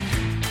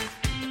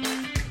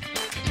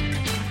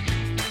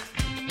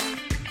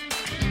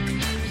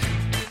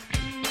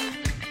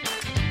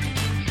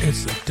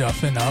It's the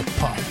Duffin Up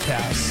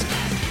Podcast.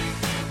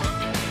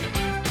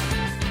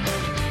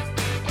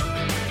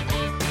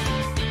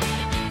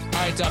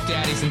 All right, Duff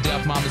Daddies and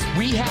Duff Mamas,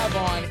 we have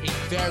on a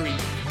very,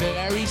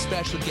 very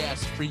special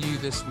guest for you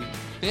this week.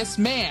 This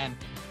man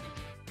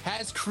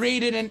has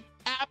created an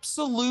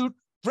absolute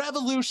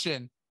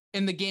revolution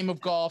in the game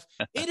of golf.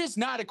 It is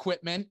not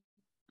equipment.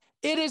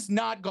 It is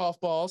not golf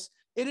balls.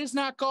 It is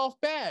not golf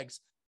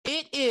bags.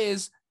 It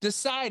is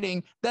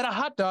deciding that a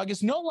hot dog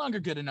is no longer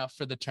good enough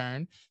for the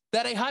turn,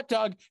 that a hot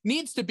dog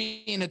needs to be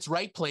in its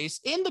right place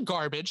in the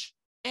garbage,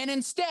 and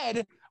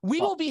instead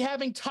we will be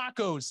having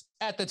tacos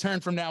at the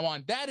turn from now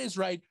on. That is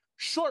right.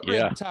 Short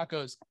rib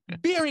tacos,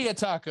 birria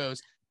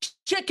tacos,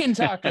 chicken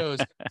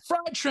tacos,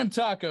 fried shrimp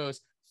tacos,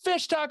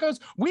 fish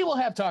tacos. We will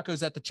have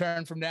tacos at the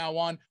turn from now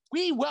on.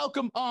 We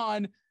welcome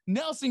on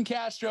Nelson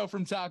Castro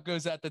from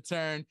Tacos at the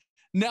Turn.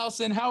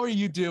 Nelson, how are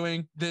you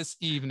doing this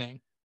evening?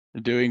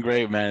 Doing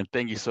great, man.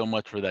 Thank you so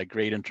much for that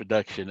great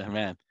introduction. And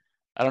man,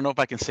 I don't know if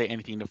I can say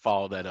anything to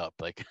follow that up,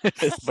 but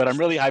I'm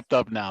really hyped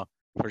up now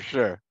for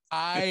sure.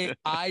 I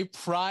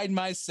pride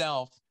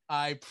myself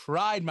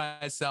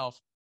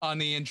on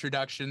the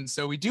introduction.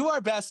 So we do our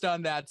best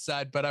on that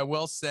side, but I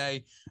will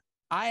say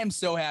I am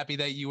so happy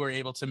that you were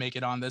able to make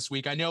it on this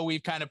week. I know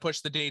we've kind of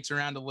pushed the dates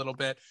around a little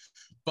bit,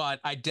 but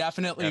I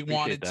definitely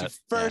wanted to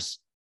first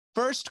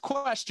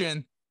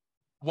question,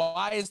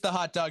 why is the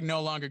hot dog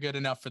no longer good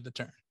enough for the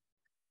turn?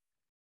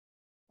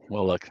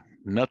 Well, look,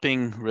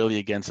 nothing really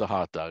against a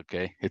hot dog,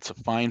 okay? It's a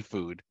fine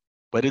food,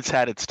 but it's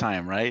had its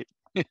time, right?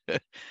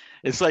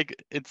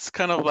 It's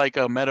kind of like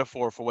a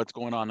metaphor for what's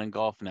going on in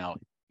golf now,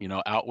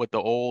 out with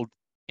the old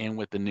and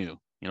with the new.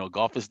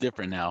 Golf is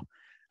different now.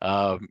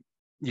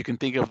 You can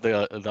think of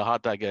the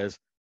hot dog as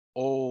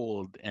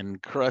old and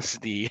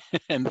crusty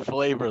and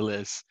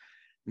flavorless.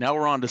 Now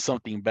we're on to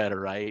something better,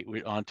 right?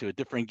 We're on to a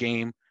different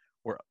game.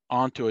 We're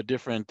on to a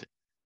different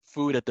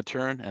food at the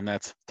turn, and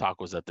that's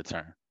tacos at the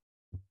turn.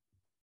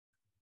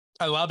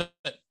 I love it.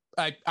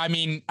 I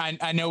mean,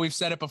 I know we've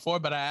said it before,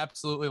 but I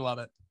absolutely love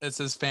it. This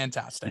is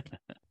fantastic.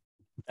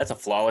 That's a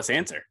flawless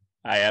answer.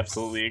 I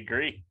absolutely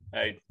agree.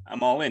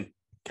 I'm all in.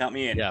 Count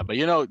me in. Yeah, but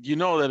you know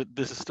that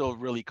this is still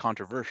really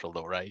controversial,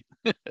 though, right?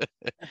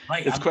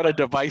 It's quite a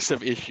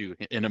divisive issue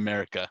in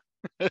America.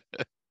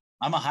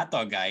 I'm a hot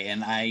dog guy,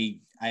 and I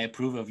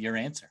approve of your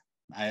answer.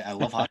 I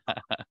love hot dog.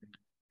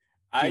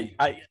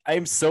 I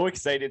am so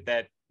excited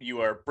that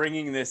you are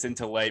bringing this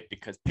into light,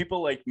 because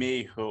people like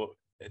me who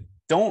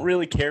don't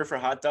really care for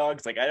hot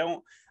dogs, I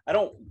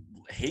don't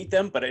hate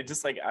them, but I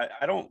just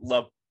I don't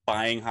love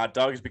buying hot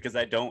dogs because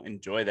I don't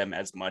enjoy them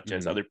as much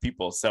as other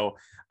people. So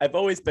I've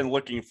always been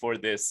looking for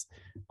this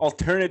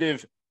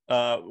alternative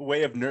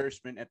way of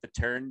nourishment at the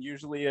turn.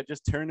 Usually I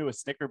just turn to a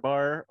Snicker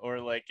bar, or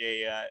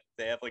they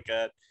have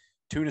a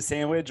tuna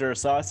sandwich or a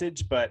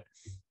sausage, but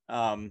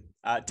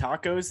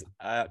tacos,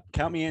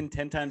 count me in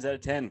 10 times out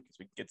of 10, because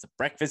we get some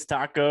breakfast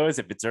tacos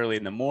if it's early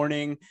in the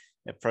morning,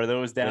 for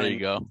those down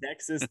in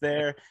Texas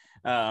there.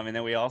 And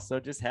then we also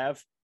just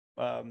have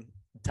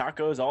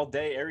tacos all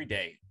day, every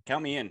day.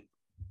 Count me in.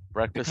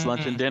 Breakfast,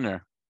 lunch, and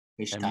dinner,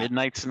 and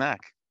midnight snack.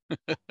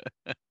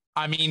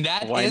 I mean,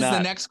 that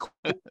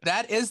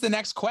is the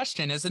next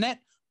question, isn't it?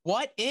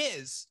 What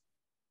is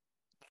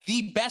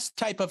the best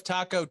type of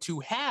taco to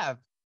have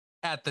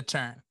at the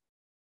turn?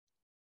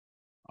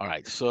 All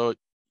right, so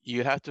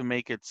you have to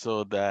make it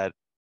so that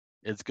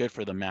it's good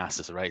for the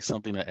masses, right?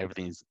 Something that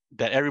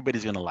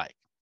everybody's gonna like.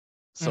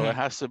 So it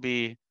has to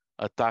be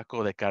a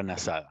taco de carne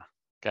asada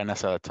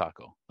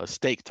taco, a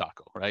steak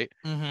taco, right?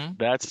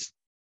 That's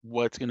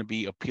what's going to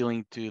be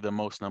appealing to the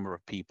most number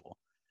of people.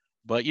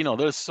 But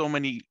there's so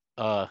many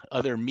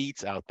other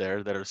meats out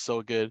there that are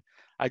so good.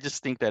 I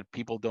just think that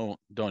people don't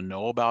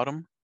know about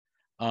them.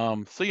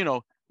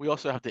 So we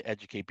also have to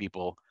educate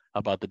people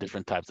about the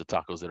different types of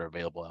tacos that are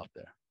available out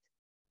there.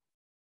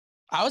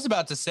 I was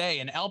about to say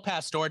an El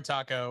Pastor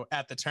taco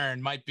at the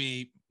turn might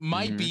be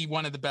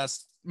one of the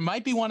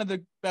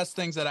best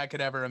things that I could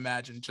ever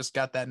imagine. Just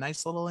got that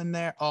nice little in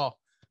there. Oh,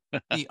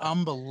 the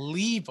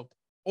unbelievable.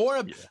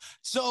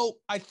 So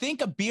I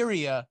think a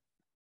birria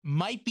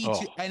might be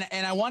too,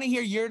 and I want to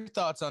hear your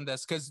thoughts on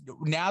this, because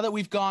now that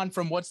we've gone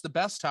from what's the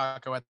best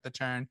taco at the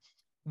turn,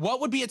 what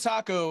would be a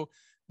taco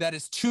that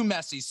is too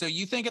messy? So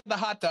you think of the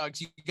hot dogs,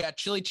 you got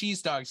chili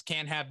cheese dogs,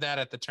 can't have that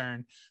at the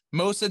turn.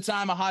 Most of the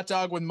time, a hot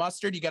dog with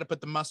mustard, you got to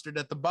put the mustard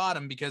at the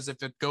bottom, because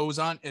if it goes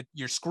on,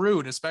 you're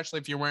screwed, especially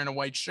if you're wearing a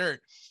white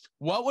shirt.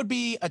 What would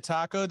be a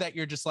taco that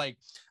you're just like,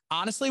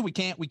 honestly, we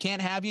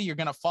can't have you. You're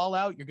going to fall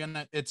out.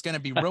 It's going to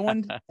be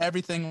ruined.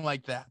 Everything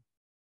like that.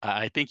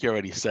 I think you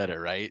already said it,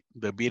 right?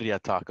 The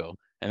birria taco.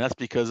 And that's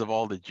because of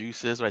all the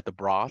juices, right? The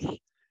broth.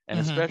 And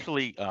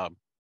especially,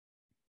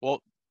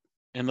 well,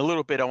 in a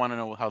little bit, I want to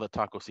know how the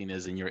taco scene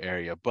is in your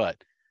area. But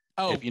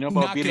if you know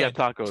about birria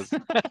tacos,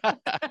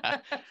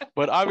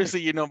 but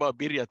obviously you know about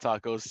birria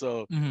tacos.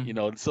 So,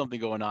 there's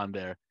something going on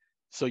there.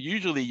 So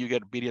usually you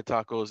get birria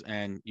tacos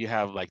and you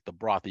have the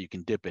broth that you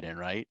can dip it in,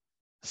 right?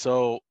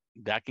 So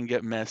that can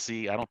get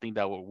messy. I don't think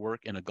that would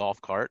work in a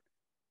golf cart.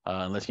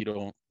 unless you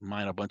don't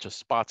mind a bunch of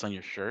spots on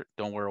your shirt.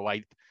 Don't wear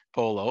white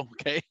Polo.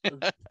 Okay.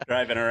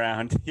 Driving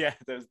around. Yeah.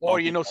 Those Or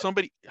bumpy-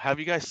 somebody. Have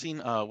you guys seen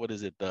what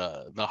is it?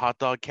 The hot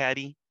dog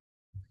caddy.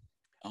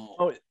 Oh,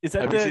 Oh, is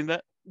that Have you seen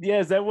that? Yeah,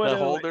 is that what The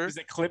holder? does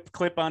it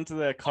clip onto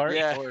the cart?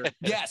 Yeah. Or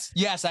Yes,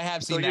 I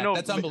have So seen that.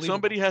 That's unbelievable.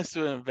 somebody has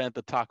to invent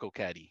the taco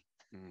caddy.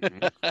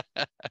 Mhm.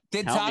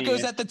 Did Count me Tacos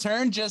in. at the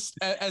Turn just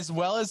as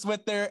well as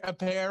with their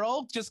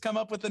apparel just come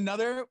up with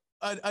another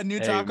a new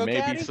Hey, taco maybe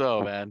caddy?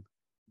 so, man.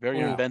 Very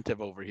Ooh.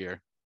 inventive over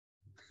here.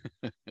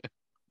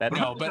 That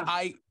No, but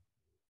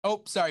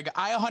oh, sorry.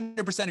 I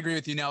 100% agree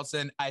with you,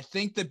 Nelson. I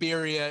think the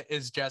birria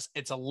is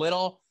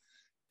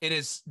it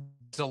is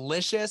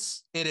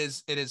delicious. It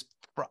is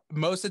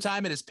most of the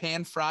time it is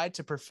pan fried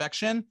to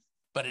perfection,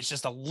 but it's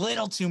just a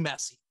little too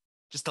messy.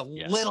 Just a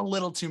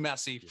little too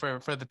messy for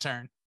the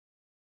Turn.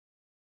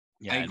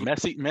 Yeah, and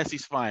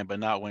messy's fine, but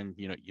not when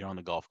you're on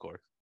the golf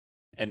course.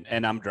 and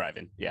I'm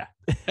driving. Yeah.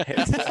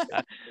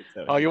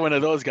 Oh, you're one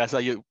of those guys.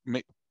 You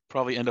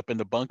probably end up in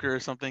the bunker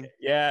or something.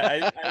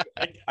 Yeah,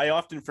 I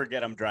often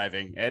forget I'm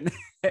driving, and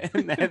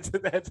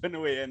that's when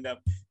we end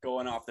up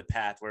going off the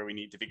path where we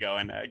need to be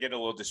going. I get a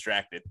little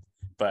distracted.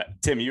 But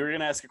Tim, you were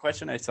gonna ask a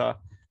question. I saw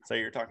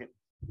you were talking.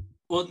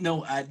 well,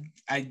 no, I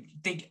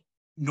think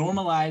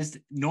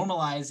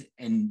normalize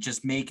and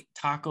just make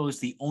tacos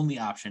the only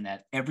option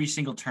at every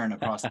single turn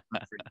across the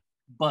country,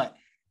 but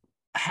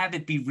have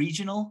it be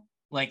regional.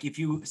 Like if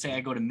you say I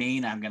go to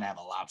Maine, I'm gonna have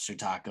a lobster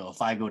taco.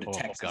 If I go to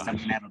Texas, I'm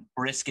gonna have a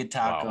brisket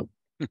taco.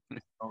 Wow.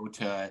 Go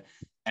to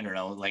I don't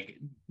know, like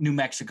New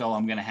Mexico,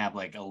 I'm gonna have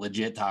like a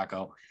legit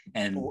taco.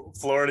 And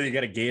Florida, you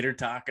got a gator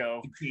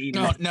taco.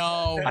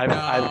 No.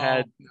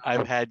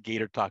 I've had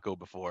gator taco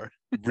before.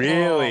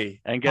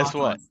 Really? And guess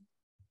what? Tacos.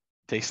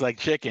 Tastes like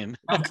chicken.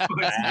 Of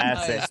course it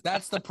That's does. it.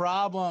 That's the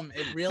problem.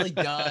 It really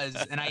does.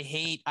 And I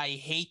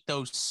hate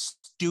those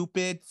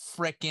stupid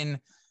freaking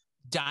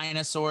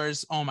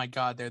dinosaurs. Oh my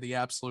God, they're the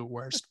absolute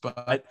worst.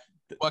 But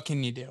what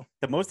can you do?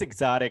 The most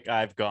exotic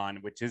I've gone,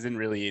 which isn't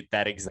really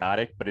that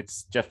exotic, but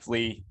it's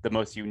definitely the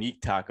most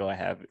unique taco I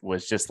have,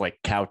 was just like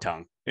cow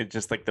tongue. It's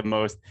just like the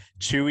most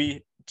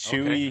chewy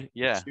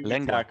Yeah,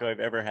 lengua. taco I've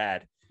ever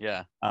had.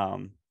 Yeah.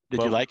 Did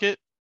Did you like it?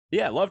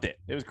 Yeah, I loved it.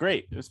 It was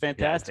great. It was Yeah, it's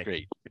fantastic.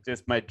 great. It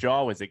just my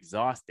jaw was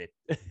exhausted.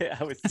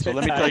 I was So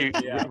let me tell you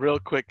yeah. real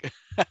quick.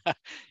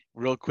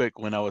 Real quick,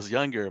 when I was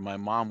younger, my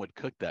mom would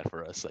cook that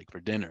for us, like for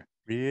dinner.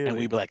 Really? And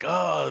we'd be like,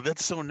 oh,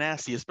 that's so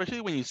nasty, especially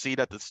when you see it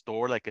at the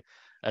store, like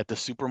at the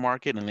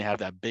supermarket, and they have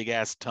that big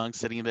ass tongue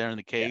sitting there in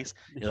the case.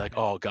 You're like,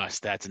 oh gosh,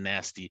 that's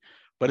nasty.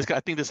 But I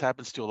think this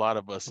happens to a lot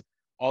of us.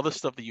 All the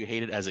stuff that you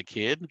hated as a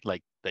kid,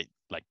 like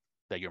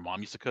that your mom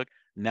used to cook,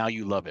 now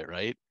you love it,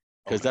 right?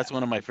 Because that's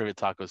one of my favorite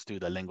tacos too,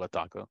 the lengua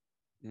taco.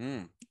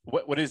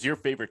 What is your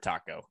favorite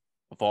taco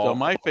of all? So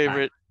my of all time?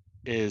 favorite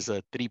is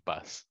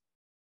tripas.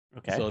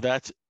 Okay. So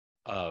that's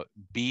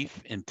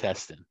beef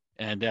intestine.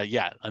 And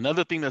yeah,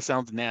 another thing that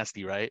sounds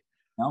nasty, right?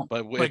 No.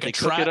 But if Like they a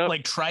cook it up,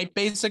 like tripe,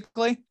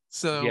 basically.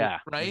 So yeah,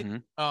 right.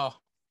 mhm, Oh,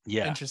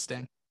 yeah.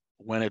 interesting.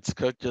 When it's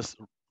cooked just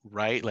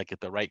right, like at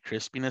the right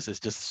crispiness, it's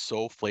just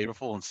so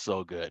flavorful and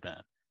so good,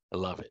 man. I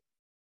love it.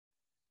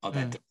 Oh,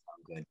 that does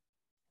sound good.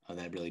 Oh,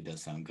 that really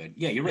does sound good.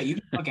 Yeah, you're right. You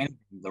can cook anything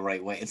the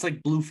right way. It's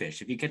like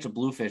bluefish. If you catch a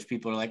bluefish,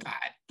 people are like,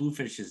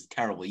 bluefish is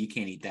terrible. You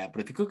can't eat that.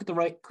 But if you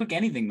cook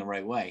anything the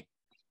right way,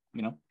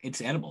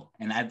 it's edible.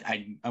 And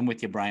I'm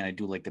with you, Brian. I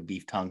do like the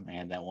beef tongue. I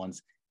had that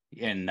once.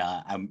 And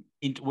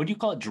what do you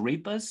call it?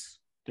 Tripas?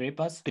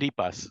 Tripas.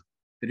 Tripas.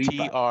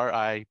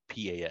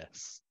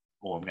 Tripas.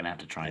 Oh, I'm gonna have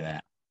to try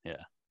that. Yeah.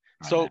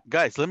 Try So that.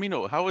 guys, let me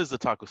know, how is the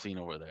taco scene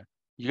over there?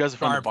 You guys are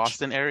from the Garbage.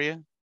 Boston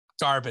area?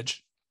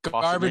 Garbage.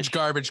 Boston-ish?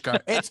 Garbage.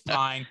 It's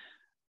fine.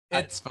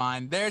 It's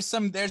fine. There's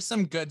some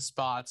good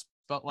spots,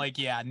 but like,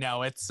 yeah,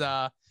 no, it's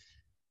a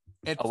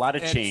lot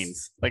of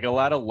chains, like a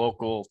lot of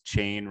local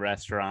chain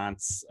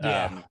restaurants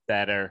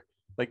that are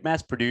like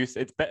mass produced.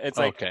 It's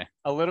like Okay.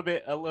 a little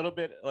bit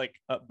like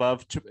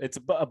above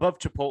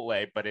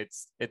Chipotle, but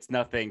it's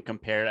nothing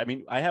compared. I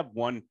mean, I have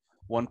one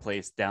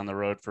place down the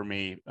road for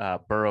me,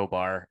 Burro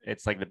Bar.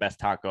 It's like the best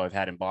taco I've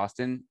had in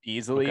Boston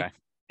easily. Okay.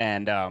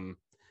 And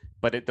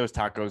but those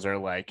tacos are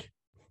like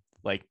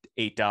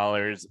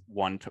 $8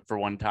 for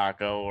one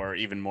taco, or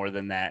even more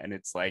than that. And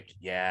it's like,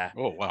 yeah.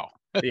 Oh wow.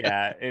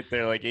 Yeah,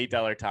 they're like $8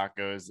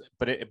 tacos,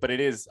 but it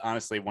is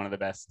honestly one of the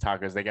best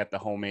tacos. They got the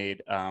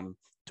homemade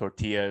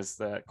tortillas,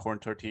 the corn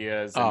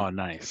tortillas. Oh,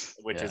 nice.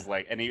 Which is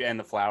like, and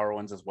the flour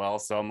ones as well.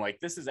 So I'm like,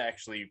 this is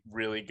actually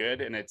really good,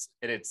 and it's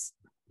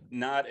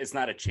not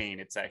a chain.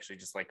 It's actually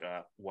just like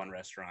a one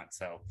restaurant.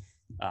 So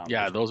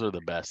yeah, those are the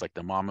best. Like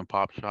the mom and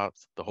pop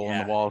shops, the hole in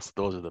the walls.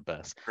 Those are the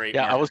best. Great.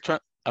 Yeah, I was trying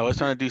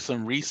to do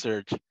some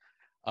research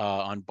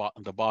on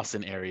the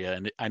Boston area,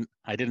 and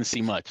I didn't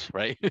see much,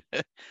 right?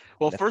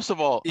 Well, first of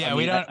all, yeah, I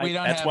we mean, don't.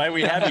 That's why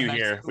we have you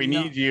here. Mexico. We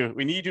need you.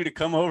 We need you to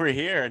come over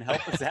here and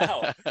help us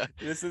out.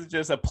 This is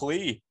just a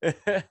plea.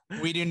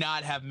 We do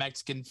not have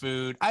Mexican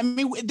food. I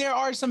mean, there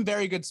are some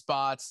very good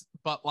spots,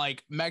 but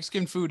like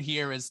Mexican food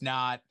here is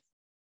not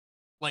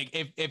like,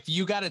 if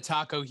you got a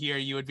taco here,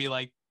 you would be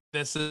like,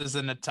 this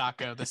isn't a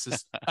taco. This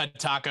is a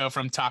taco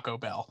from Taco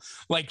Bell.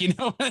 Like, you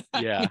know what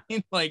Yeah. I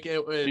mean? Like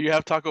it would. Do you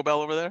have Taco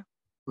Bell over there?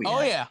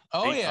 Oh yeah.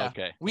 Oh yeah.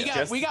 Okay. We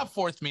got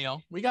fourth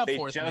meal. They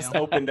just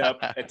opened up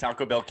a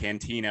Taco Bell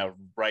cantina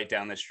right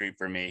down the street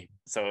for me.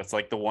 So it's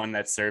like the one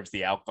that serves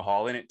the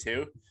alcohol in it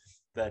too.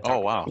 The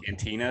Taco Bell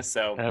cantina.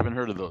 So I haven't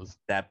heard of those.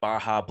 That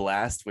Baja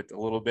Blast with a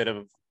little bit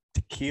of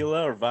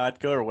tequila or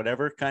vodka or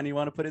whatever kind you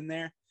want to put in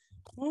there.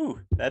 Ooh,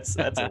 that's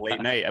a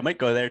late night. I might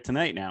go there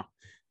tonight now.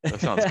 That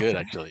sounds good,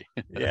 actually.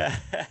 Yeah.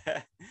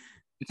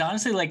 It's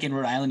honestly like in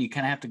Rhode Island, you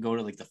kind of have to go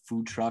to like the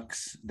food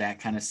trucks, that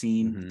kind of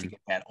scene to get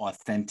that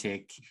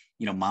authentic,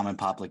 you know, mom and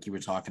pop, like you were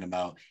talking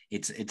about.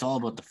 It's all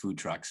about the food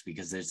trucks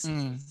because there's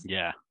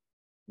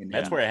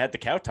That's where I had the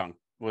cow tongue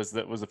was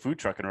the food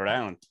truck in Rhode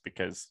Island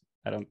because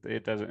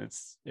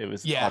it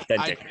was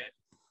authentic.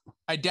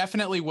 I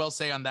definitely will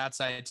say on that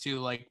side too,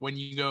 like when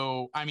you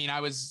go, I mean, I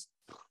was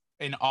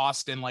in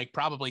Austin, like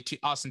probably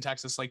Austin,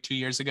 Texas, like 2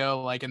 years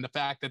ago, like, and the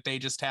fact that they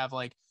just have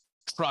like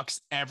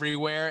trucks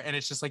everywhere and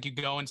it's just like you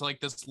go into like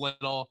this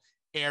little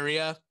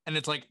area and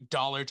it's like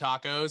dollar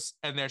tacos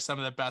and they're some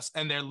of the best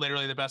and they're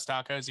literally the best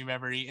tacos you've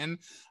ever eaten.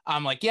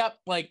 I'm like, yep,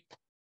 like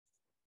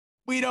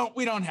we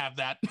don't have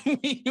that.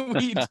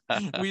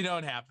 we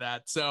don't have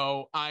that.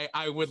 So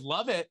I would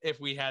love it if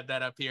we had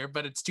that up here,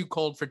 but it's too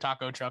cold for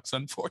taco trucks,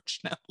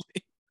 unfortunately.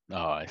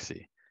 Oh, I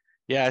see.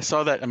 Yeah, I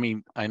saw that. I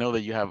mean, I know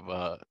that you have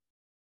a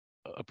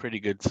pretty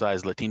good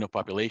sized Latino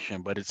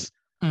population, but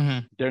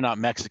they're not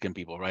Mexican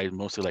people, right?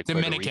 Mostly like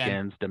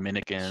Dominicans,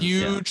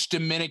 huge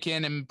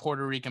Dominican and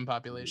Puerto Rican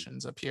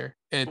populations up here.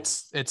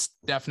 It's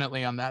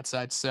definitely on that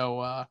side.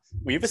 So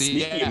we have a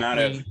sneaky amount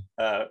of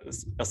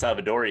El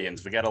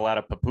Salvadorians. We got a lot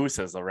of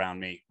pupusas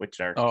around me,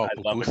 which are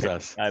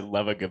I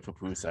love a good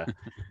pupusa,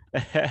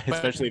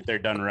 especially if they're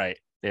done right.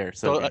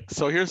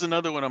 So here's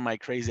another one of my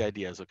crazy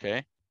ideas.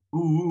 Okay.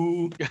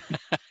 Ooh.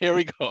 Here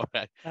we go.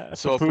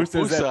 So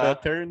pupusa at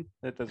that turn,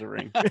 that doesn't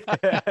ring.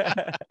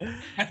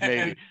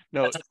 Maybe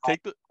no.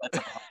 Take the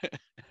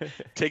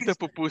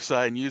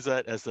pupusa and use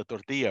that as the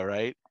tortilla,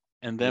 right?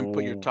 And then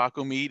put your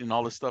taco meat and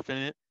all the stuff in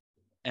it,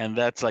 and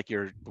that's like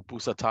your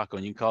pupusa taco,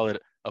 and you call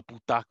it a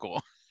putaco.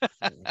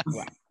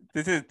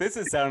 This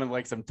is sounding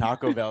like some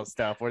Taco Bell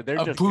stuff where they're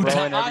just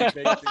throwing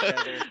everything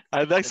together.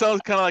 That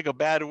sounds kind of like a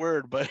bad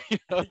word, but you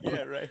know.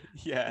 Yeah, right.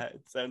 Yeah,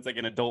 it sounds like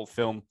an adult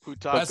film.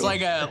 Putaco. That's like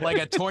a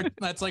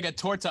that's like a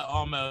torta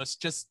almost.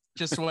 Just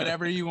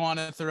whatever you want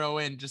to throw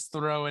in, just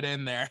throw it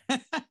in there.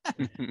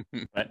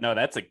 But no,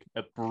 that's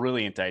a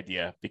brilliant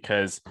idea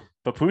because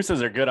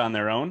pupusas are good on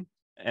their own,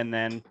 and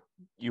then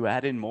you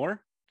add in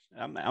more.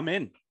 I'm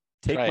in.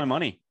 Take my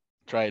money.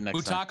 Try it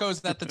next time.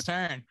 Tacos at the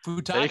turn.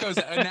 Food tacos.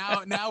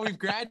 now we've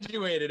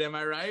graduated. Am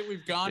I right?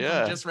 We've gone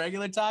from just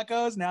regular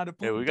tacos now to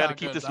food tacos. We got to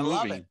keep this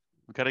moving.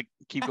 We got to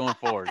keep going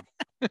forward.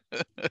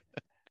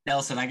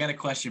 Nelson, I got a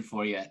question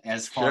for you.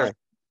 As far as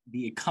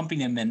the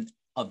accompaniment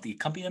of these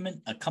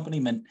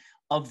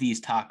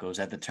tacos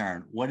at the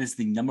turn, what is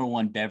the number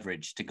one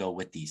beverage to go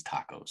with these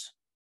tacos?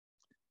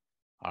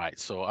 All right.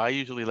 So I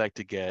usually like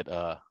to get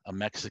a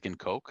Mexican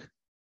Coke,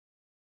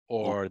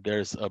 or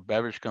there's a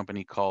beverage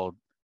company called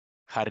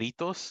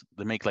Jarritos.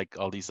 They make like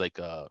all these like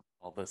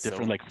all the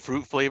different like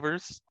fruit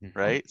flavors,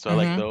 right? So I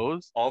like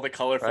those. All the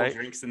colorful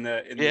drinks in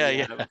the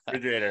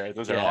refrigerator.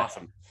 Those are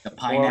awesome. The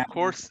pineapple. Or of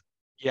course,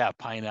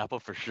 pineapple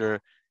for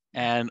sure.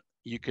 And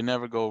you can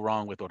never go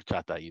wrong with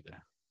horchata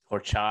either.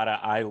 Horchata,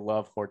 I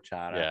love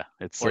horchata. Yeah,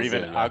 it's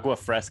even agua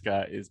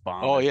fresca is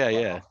bomb. Oh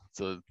yeah.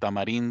 So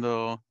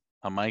tamarindo,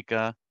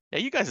 jamaica. Yeah,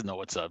 you guys know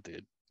what's up,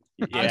 dude.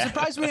 Yeah. I'm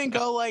surprised we didn't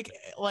go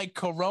like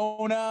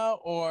Corona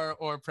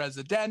or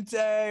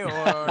Presidente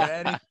or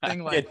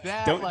anything like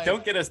that.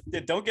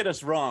 Don't get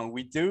us wrong.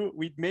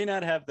 We may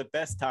not have the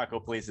best taco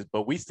places,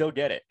 but we still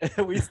get it.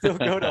 We still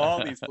go to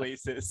all these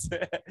places.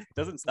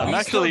 Doesn't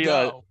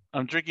stop.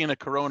 I'm drinking a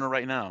Corona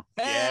right now.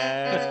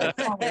 Yeah,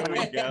 there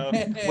we go.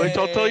 Which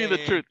I'll tell you the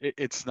truth,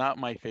 it's not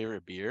my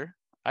favorite beer.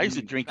 I used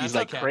to drink these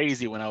like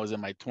crazy when I was in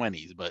my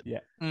 20s, but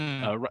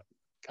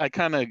I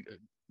kind of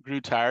grew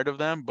tired of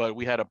them, but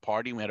we had a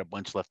party and we had a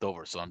bunch left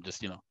over, so I'm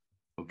just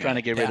trying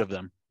to get rid of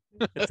them.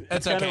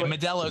 It's okay.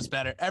 Modelo's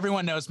better.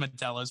 Everyone knows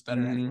Modelo's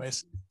better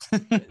anyways.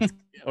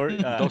 Or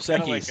Dos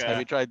Equis. Have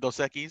you tried Dos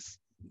Equis?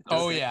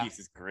 Dos Equis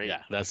is great.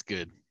 Yeah, that's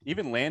good.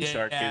 Even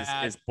Landshark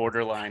is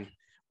borderline.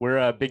 We're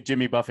a big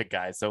Jimmy Buffett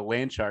guys, so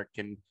Landshark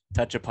can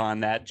touch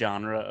upon that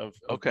genre of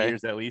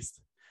beers at least.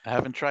 I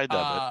haven't tried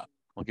that, but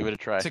I'll give it a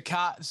try.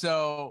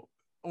 So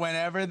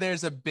whenever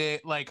there's a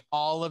bit, like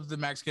all of the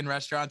Mexican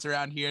restaurants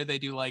around here, they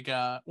do like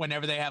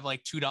whenever they have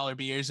like $2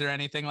 beers or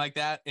anything like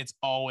that, it's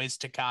always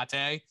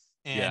Tecate.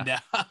 And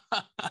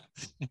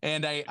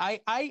and I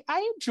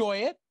enjoy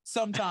it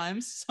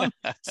sometimes.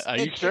 Are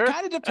you sure? It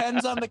kind of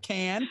depends on the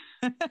can.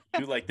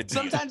 You like the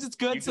sometimes it's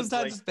good,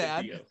 sometimes it's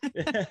bad.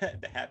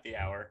 The happy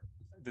hour,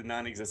 the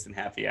non-existent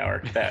happy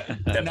hour.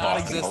 That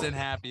non-existent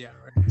happy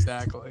hour,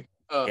 exactly.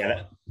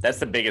 That's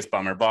the biggest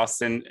bummer.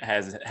 Boston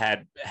has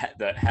had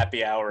the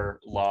happy hour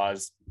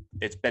laws.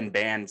 It's been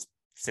banned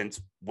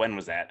since when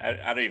was that?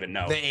 I don't even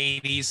know. The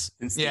 80s.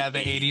 Since Yeah, the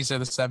 80s or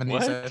the 70s,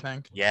 What? I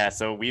think. Yeah,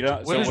 so we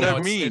don't. What So does we,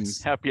 that mean?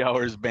 it's- Happy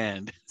hours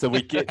banned. so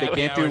we get they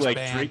Happy can't do hours like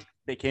banned. drink.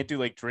 They can't do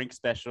like drink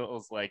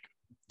specials like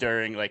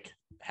during like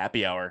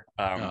happy hour.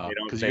 They don't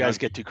Because they you guys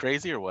don't- get too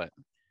crazy or what?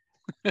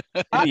 in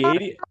the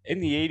 80s. In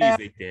the 80s,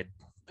 they did.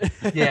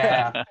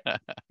 Yeah.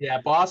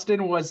 Yeah,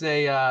 Boston was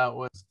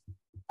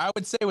I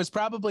would say was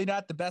probably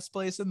not the best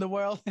place in the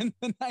world in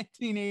the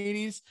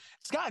 1980s.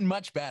 It's gotten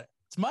much better.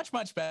 It's much,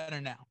 much better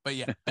now. But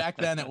yeah, back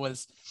then it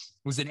was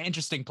an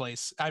interesting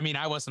place. I mean,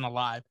 I wasn't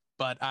alive,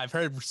 but I've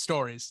heard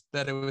stories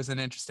that it was an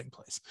interesting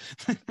place.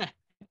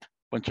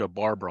 Bunch of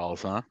bar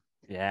brawls, huh?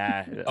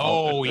 Yeah.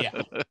 Oh yeah.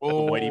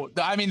 Oh, Whitey-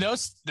 I mean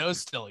those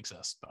still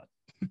exist, but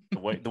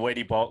the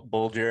Whitey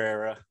Bulger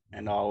era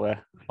and all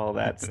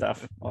that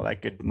stuff, all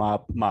that good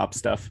mob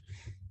stuff.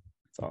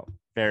 It's all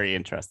very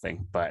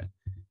interesting. But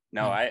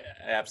no, I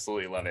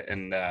absolutely love it.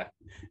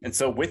 And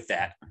so with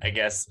that, I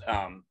guess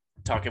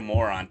talking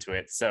more onto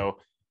it. So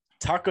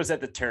tacos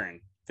at the turn.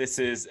 This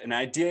is an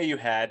idea you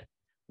had.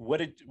 What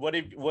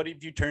have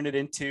you turned it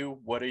into?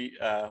 What do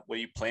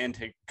you plan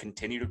to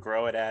continue to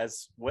grow it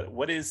as?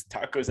 What is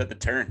tacos at the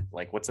turn?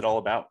 Like, what's it all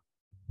about?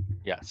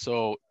 Yeah.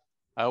 So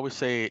I always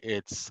say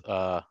it's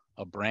a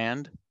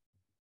brand,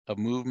 a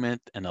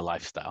movement, and a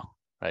lifestyle,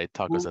 right?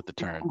 Tacos at the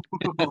turn.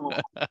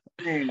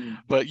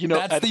 But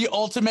that's the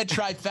ultimate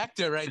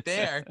trifecta right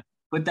there.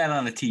 Put that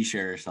on a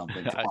t-shirt or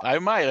something.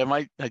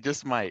 I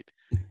just might.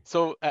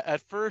 So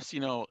at first,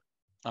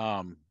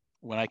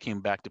 when I came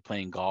back to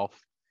playing golf,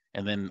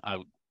 and then I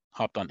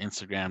hopped on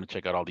Instagram to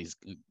check out all these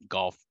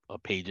golf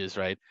pages,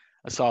 right?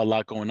 I saw a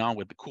lot going on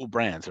with the cool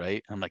brands,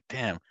 right? I'm like,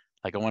 damn,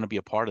 like I want to be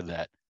a part of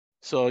that.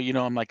 So,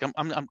 I'm like, I'm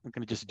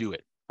gonna just do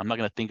it. I'm not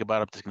gonna think about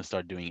it. I'm just gonna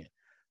start doing it.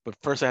 But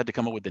first, I had to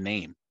come up with the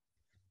name.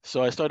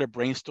 So I started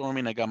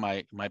brainstorming. I got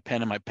my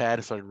pen and my pad.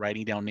 I started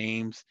writing down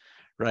names,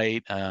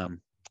 right?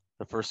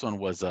 The first one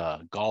was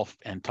golf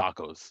and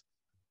tacos,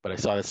 but I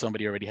saw that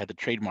somebody already had the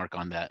trademark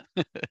on that.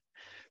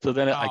 So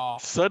then I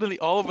suddenly,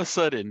 all of a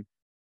sudden,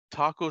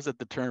 tacos at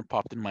the turn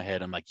popped in my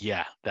head. I'm like,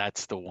 yeah,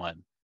 that's the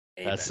one.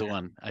 That's the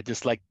one. I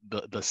just like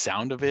the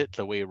sound of it,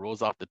 the way it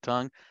rolls off the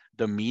tongue,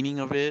 the meaning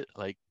of it.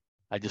 Like,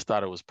 I just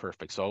thought it was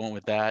perfect. So I went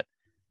with that.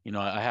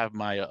 I have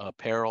my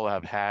apparel. I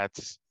have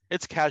hats.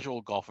 It's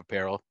casual golf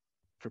apparel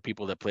for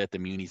people that play at the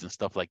munis and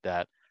stuff like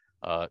that.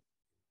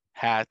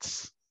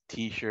 Hats,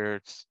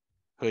 t-shirts,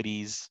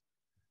 hoodies.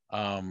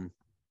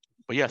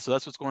 But yeah, so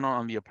that's what's going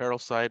on the apparel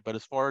side. But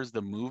as far as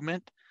the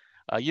movement,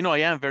 I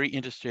am very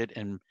interested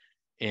in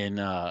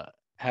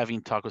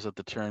having tacos at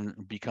the turn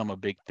become a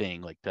big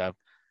thing, like to have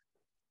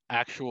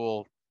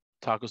actual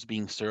tacos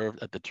being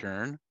served at the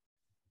turn,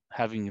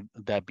 having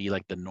that be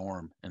like the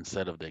norm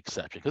instead of the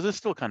exception, because it's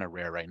still kind of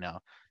rare right now.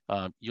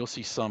 You'll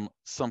see some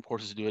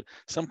courses do it.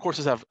 Some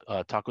courses have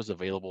tacos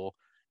available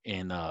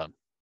in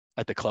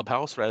at the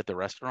clubhouse, right at the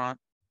restaurant.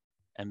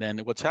 And then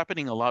what's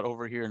happening a lot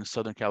over here in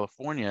Southern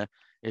California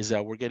is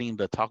that we're getting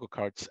the taco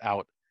carts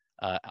out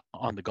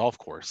on the golf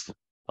course.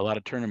 A lot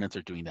of tournaments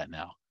are doing that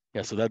now.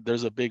 Yeah, so that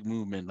there's a big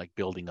movement like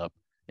building up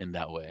in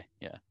that way.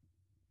 Yeah.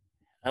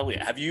 Hell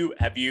yeah. Have you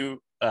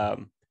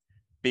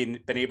been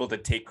able to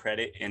take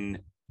credit in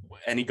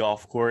any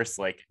golf course,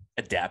 like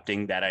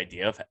adapting that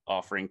idea of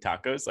offering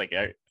tacos? Like,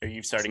 are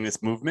you starting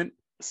this movement?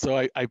 So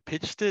I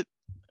pitched it.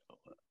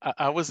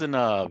 I was in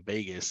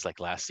Vegas like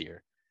last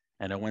year,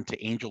 and I went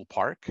to Angel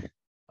Park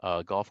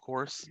golf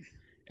course,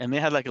 and they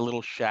had like a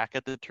little shack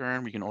at the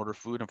turn where you can order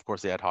food. And of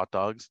course, they had hot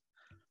dogs.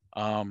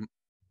 And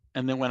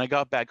then when I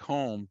got back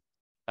home,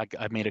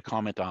 I made a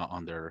comment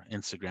on their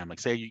Instagram, like,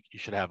 say you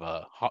should have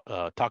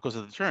tacos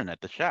at the turn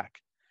at the shack.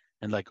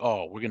 And like,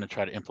 oh, we're going to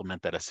try to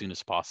implement that as soon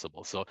as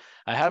possible. So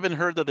I haven't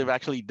heard that they've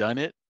actually done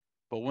it,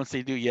 but once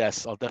they do,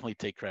 yes, I'll definitely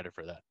take credit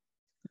for that.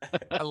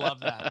 I love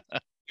that.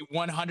 You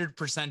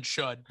 100%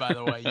 should, by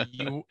the way.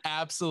 You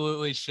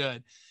absolutely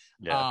should.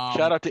 Yeah.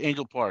 Shout out to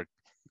Angel Park.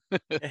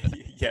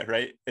 Yeah,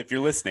 right. If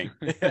you're listening.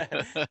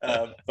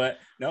 But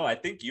no, I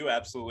think you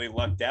absolutely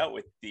lucked out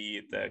with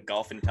the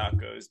golf and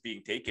tacos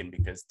being taken,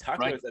 because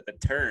tacos at the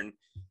turn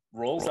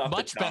rolls off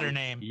much the tongue. better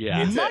name.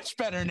 Yeah. Much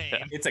better name.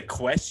 It's a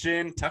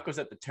question. Tacos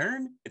at the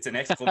turn. It's an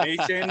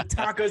exclamation.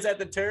 Tacos at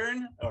the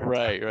turn. Or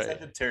Right. At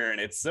the turn.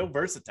 It's so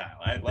versatile.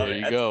 I love it.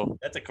 There you go.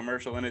 That's a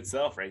commercial in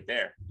itself right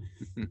there.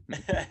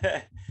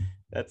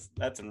 That's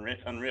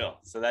unreal.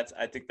 So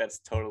I think that's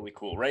totally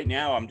cool. Right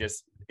now I'm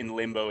just in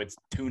limbo. It's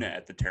tuna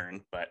at the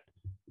turn, but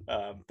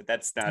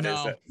that's not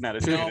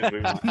as good as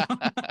we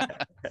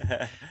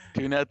want.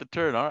 Tuna at the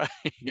turn. All right.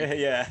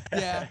 Yeah.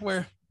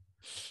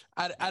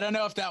 I don't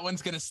know if that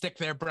one's gonna stick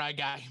there, Bry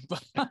Guy,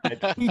 but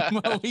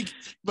we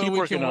can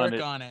work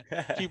on it.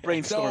 Keep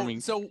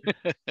brainstorming. So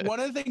one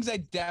of the things I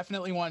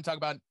definitely want to talk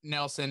about,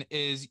 Nelson,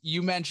 is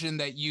you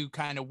mentioned that you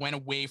kind of went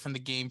away from the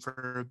game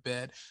for a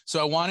bit. So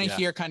I want to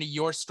hear kind of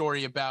your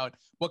story about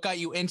what got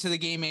you into the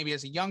game, maybe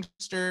as a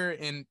youngster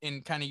in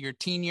kind of your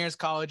teen years,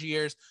 college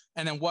years,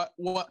 and then what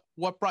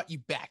brought you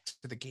back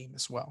to the game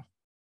as well.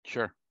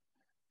 Sure.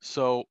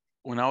 So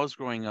when I was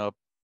growing up,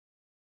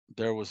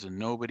 there was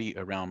nobody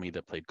around me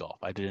that played golf.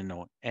 I didn't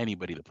know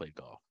anybody that played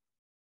golf.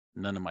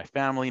 None of my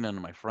family, none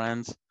of my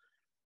friends.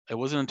 It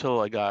wasn't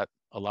until I got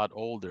a lot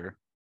older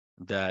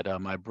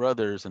that my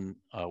brothers and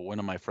one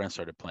of my friends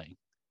started playing.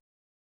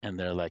 And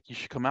they're like, "You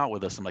should come out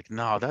with us." I'm like,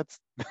 "No, that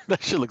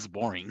shit looks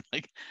boring.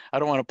 Like, I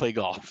don't want to play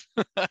golf."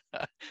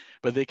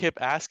 But they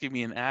kept asking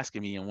me and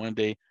asking me. And one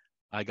day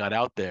I got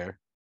out there.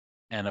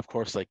 And of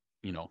course, like,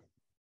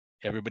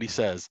 everybody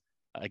says,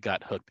 I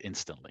got hooked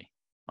instantly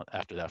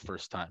after that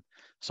first time.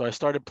 So I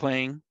started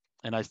playing,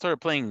 and I started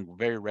playing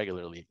very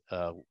regularly,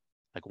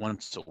 like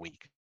once a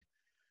week.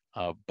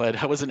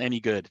 But I wasn't any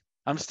good.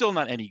 I'm still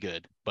not any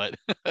good, but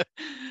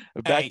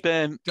back Hey,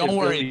 then, don't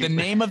worry. The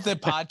name of the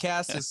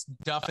podcast is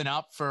Duffin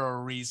Up for a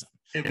reason.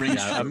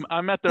 Yeah,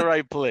 I'm at the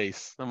right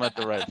place. I'm at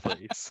the right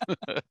place.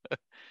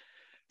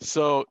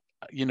 So,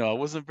 I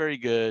wasn't very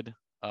good,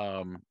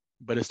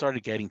 but it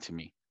started getting to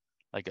me.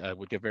 Like, I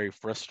would get very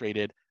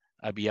frustrated.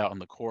 I'd be out on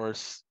the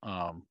course,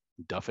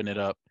 duffing it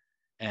up,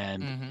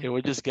 and Mhm. it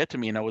would just get to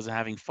me, and I wasn't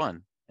having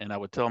fun. And I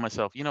would tell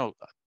myself,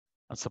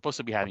 I'm supposed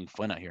to be having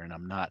fun out here, and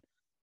I'm not.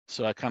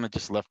 So I kind of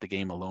just left the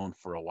game alone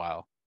for a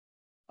while,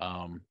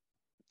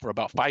 for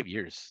about 5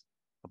 years,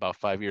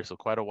 so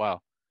quite a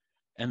while.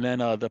 And then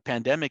the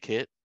pandemic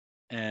hit,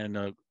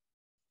 and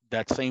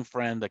that same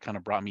friend that kind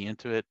of brought me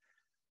into it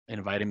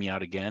invited me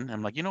out again.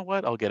 I'm like, you know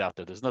what? I'll get out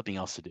there. There's nothing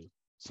else to do.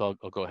 So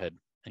I'll go ahead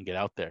and get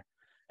out there.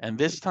 And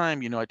this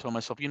time, I told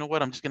myself, you know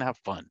what? I'm just going to have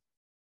fun.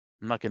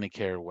 I'm not going to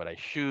care what I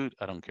shoot.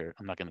 I don't care.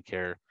 I'm not going to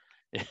care,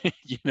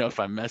 if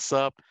I mess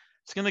up.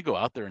 It's going to go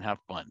out there and have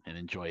fun and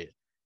enjoy it.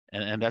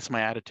 And that's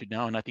my attitude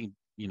now. And I think,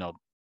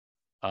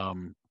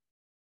 um,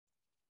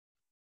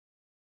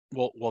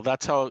 well,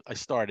 that's how I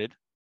started.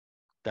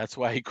 That's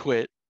why I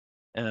quit.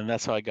 And then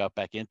that's how I got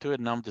back into it.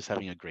 And now I'm just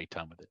having a great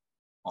time with it.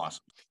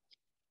 Awesome.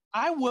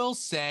 I will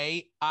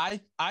say,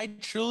 I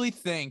truly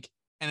think,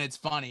 and it's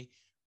funny,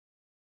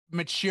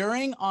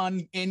 maturing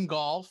in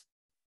golf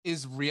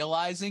is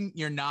realizing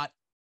you're not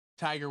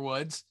Tiger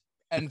Woods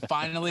and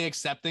finally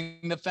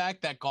accepting the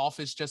fact that golf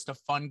is just a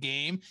fun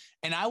game.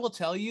 And I will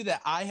tell you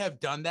that I have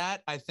done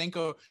that. I think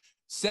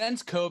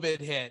since COVID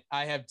hit,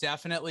 I have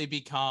definitely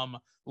become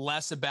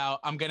less about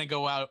I'm going to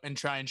go out and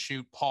try and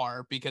shoot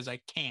par because I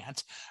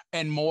can't,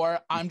 and more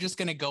I'm just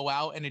going to go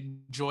out and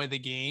enjoy the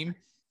game.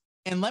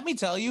 And let me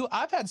tell you,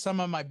 I've had some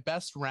of my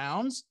best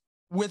rounds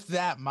with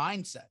that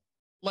mindset.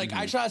 Like,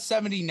 I shot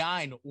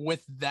 79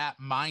 with that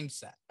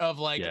mindset of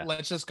like,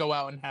 let's just go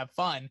out and have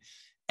fun.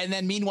 And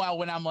then meanwhile,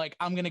 when I'm like,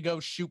 I'm going to go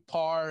shoot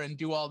par and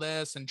do all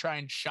this and try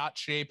and shot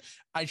shape,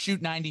 I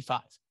shoot 95.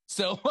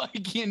 So like,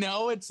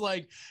 it's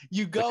like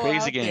you go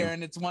out game. there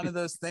and it's one of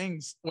those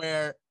things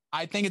where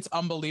I think it's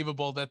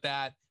unbelievable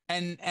that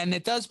and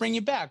it does bring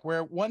you back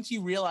where once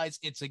you realize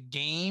it's a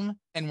game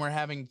and we're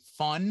having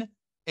fun,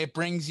 it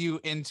brings you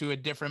into a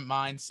different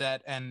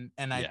mindset. And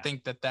I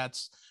think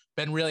that's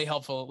been really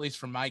helpful, at least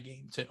for my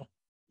game too.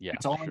 Yeah,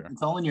 it's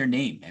all in your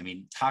name. I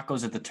mean,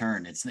 tacos at the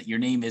turn. It's your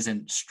name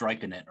isn't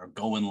striking it or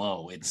going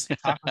low. It's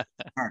tacos at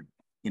the turn.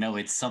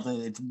 It's something.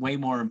 It's way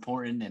more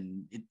important,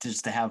 and it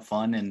just to have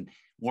fun and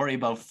worry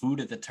about food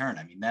at the turn.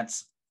 I mean,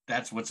 that's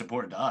what's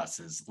important to us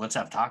is let's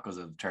have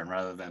tacos at the turn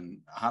rather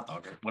than a hot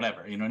dog or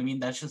whatever. You know what I mean?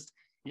 That's just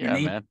your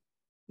name. Man.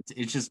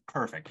 It's just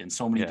perfect in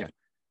so many different.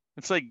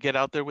 It's like get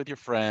out there with your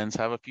friends,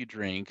 have a few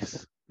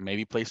drinks,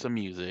 maybe play some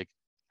music,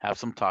 have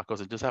some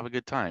tacos, and just have a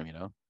good time.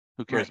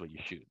 Who cares what you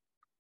shoot?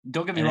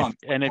 Don't get me wrong.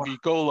 If you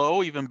go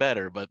low, even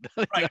better. But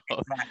exactly.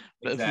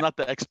 That's not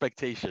the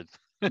expectation.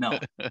 No,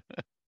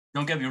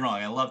 don't get me wrong.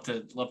 I love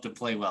to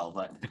play well,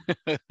 but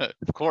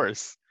of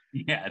course,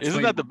 yeah,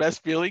 isn't that the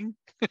best feeling?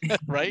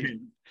 Right?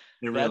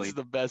 That's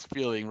the best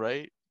feeling,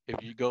 right?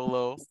 If you go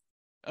low,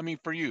 I mean,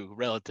 for you,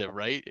 relative,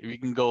 right? If you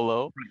can go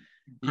low,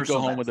 you go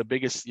home with the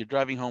biggest. You're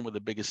driving home with the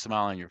biggest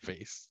smile on your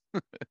face.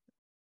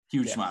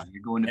 Huge smile.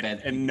 You're going to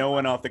bed, and no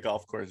one off the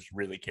golf course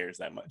really cares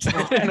that much.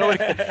 And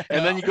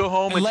then you go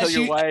home and tell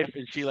your wife,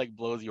 and she like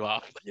blows you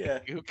off. Yeah,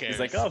 who cares?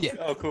 It's like,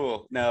 oh,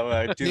 cool.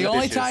 Now, the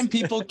only time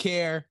people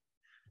care.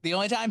 The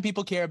only time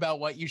people care about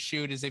what you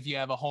shoot is if you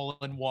have a hole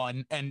in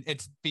one, and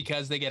it's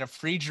because they get a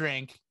free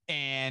drink,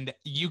 and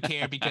you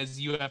care because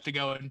you have to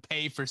go and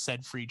pay for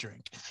said free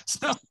drink.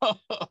 So,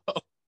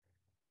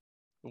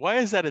 why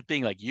is that a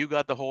thing? Like, you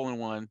got the hole in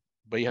one,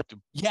 but you have to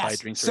buy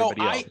drinks for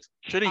everybody else.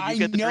 Shouldn't you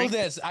get the drink?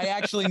 This. I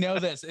actually know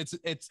this.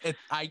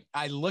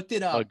 I looked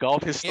it up. A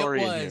golf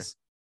historian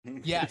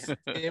here. Yes,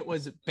 it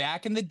was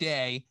back in the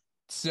day.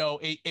 So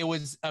it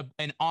was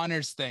an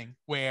honors thing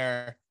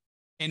where,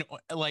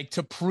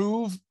 to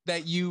prove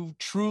that you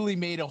truly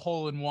made a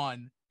hole in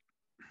one,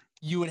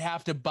 you would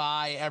have to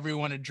buy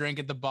everyone a drink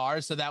at the bar,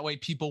 so that way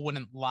people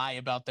wouldn't lie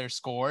about their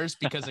scores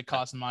because it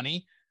costs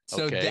money.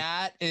 So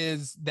that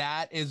is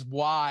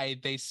why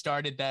they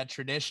started that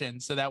tradition.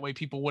 So that way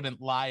people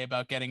wouldn't lie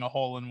about getting a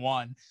hole in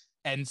one.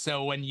 And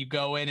so when you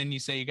go in and you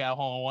say you got a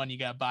hole in one, you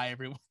got to buy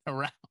everyone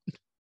around.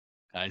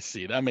 I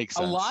see. That makes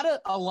sense.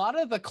 A lot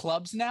of the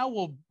clubs now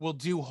will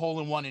do hole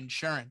in one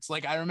insurance.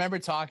 Like, I remember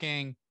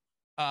talking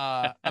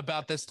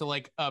about this to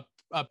like a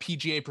a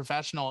PGA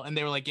professional, and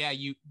they were like, yeah,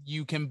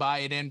 you can buy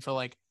it in for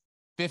like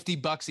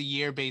 $50 a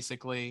year.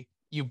 Basically,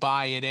 you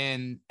buy it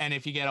in, and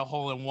if you get a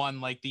hole in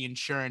one, like the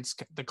insurance,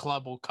 the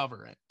club will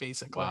cover it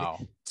basically. Wow.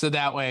 So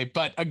that way,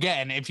 but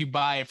again, if you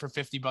buy it for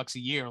 $50 a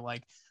year,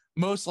 like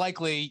most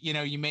likely, you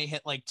know, you may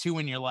hit like 2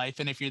 in your life.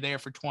 And if you're there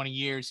for 20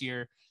 years,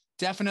 you're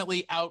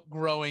definitely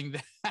outgrowing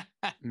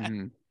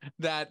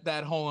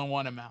that hole in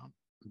one amount.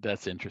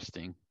 That's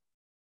interesting.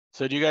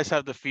 So do you guys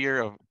have the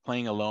fear of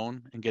playing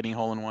alone and getting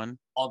hole in one?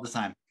 All the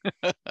time.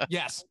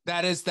 Yes,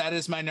 that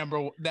is my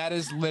number. That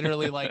is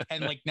literally like,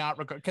 and like not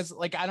record, because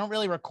like I don't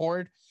really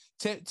record.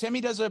 Timmy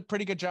does a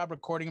pretty good job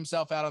recording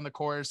himself out on the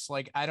course.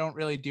 Like I don't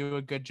really do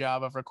a good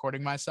job of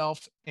recording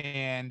myself,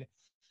 and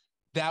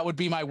that would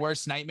be my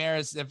worst nightmare,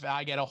 is if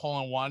I get a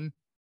hole in one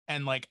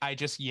and like I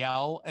just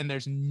yell and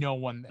there's no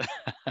one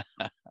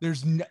there.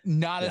 There's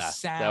not a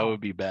sound. That would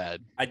be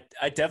bad.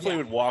 I definitely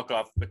would walk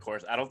off the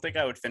course. I don't think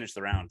I would finish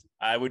the round.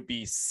 I would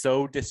be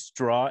so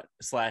distraught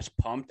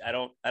 / pumped. I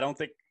don't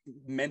think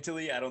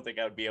mentally, I don't think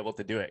I would be able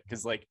to do it.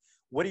 Cause like,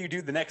 what do you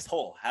do the next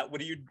hole? What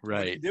are you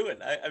doing?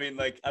 I mean,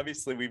 like,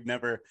 obviously we've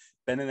never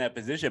been in that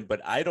position, but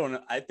I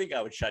think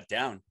I would shut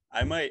down.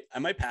 I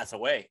might pass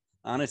away.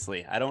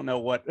 Honestly, I don't know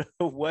what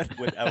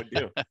I would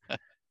do.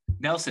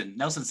 Nelson,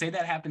 say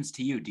that happens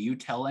to you. Do you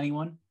tell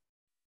anyone?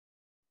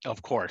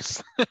 Of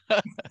course.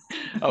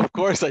 Of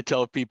course I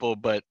tell people,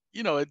 but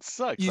you know, it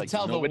sucks. You like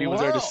tell nobody the was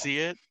there to world. see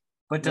it.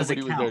 But does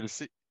Nobody it was count? there to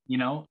see. You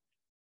know?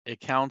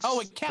 It counts, Oh,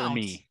 it counts for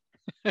me.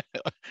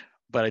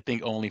 But I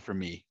think only for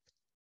me.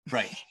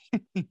 Right.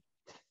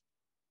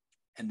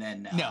 And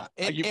then no,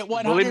 it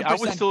 100% believe me, I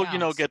would still,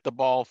 counts. get the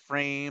ball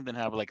framed and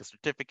have like a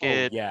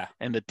certificate. Oh, yeah.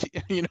 And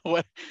the you know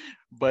what?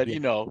 But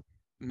Yeah.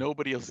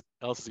 Nobody else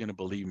is gonna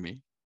believe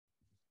me.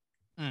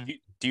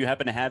 Do you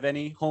happen to have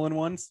any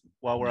hole-in-ones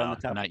while we're on the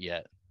topic? Not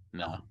yet.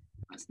 No.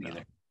 That's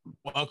neither.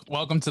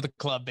 Welcome to the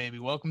club, baby.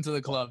 Welcome to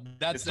the club.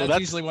 That's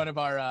usually one of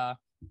our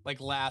like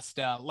last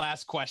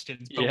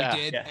questions.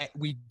 But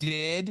we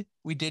did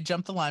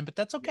jump the line, but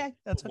that's okay.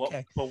 That's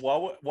okay. But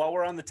while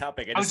we're on the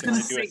topic, I just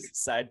want to do a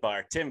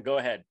sidebar. Tim, go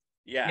ahead.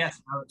 Yeah.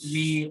 Yes,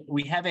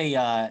 we have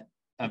a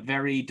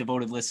very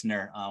devoted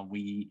listener.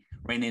 We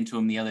ran into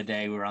him the other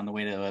day. We were on the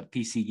way to a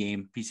PC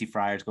game, PC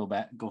Friars,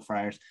 go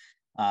Friars.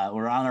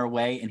 We're on our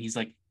way, and he's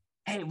like,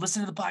 "Hey,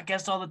 listen to the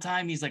podcast all the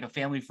time." He's like a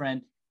family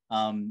friend.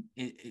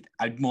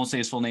 I won't say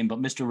his full name,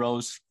 but Mr.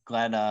 Rose,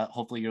 glad,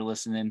 hopefully you're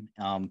listening.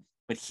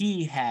 But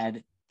he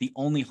had the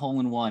only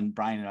hole in one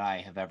Brian and I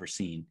have ever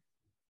seen.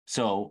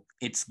 So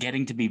it's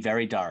getting to be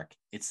very dark.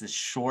 It's this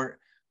short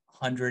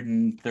 100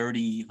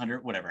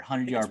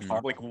 yard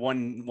par. Like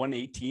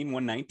 118,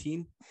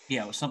 119.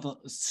 Yeah, it was something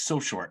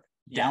so short.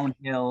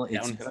 Downhill.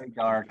 It's very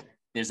dark.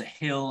 There's a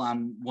hill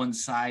on one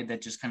side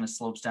that just kind of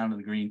slopes down to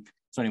the green.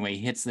 So anyway,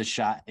 he hits the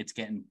shot. It's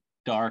getting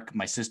dark.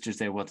 My sister's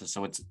there with us.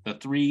 So it's the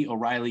 3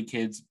 O'Reilly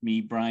kids,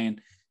 me,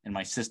 Brian, and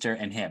my sister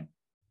and him.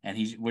 And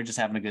we're just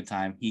having a good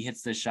time. He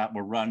hits this shot.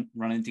 We're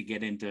running to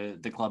get into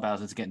the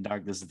clubhouse. It's getting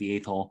dark. This is the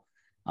 8th hole.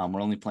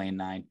 We're only playing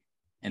 9.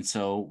 And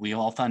so we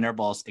all found our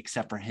balls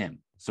except for him.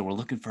 So we're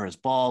looking for his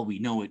ball. We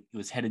know it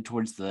was headed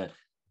towards the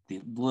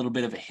little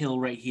bit of a hill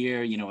right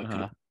here. You know, it could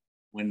have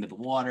went into the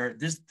water.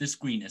 This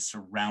green is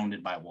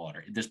surrounded by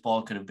water. This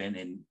ball could have been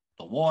in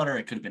the water.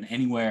 It could have been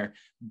anywhere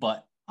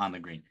but on the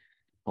green.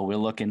 But we're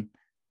looking,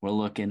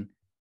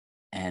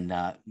 and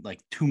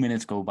like 2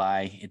 minutes go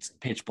by. It's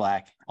pitch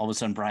black. All of a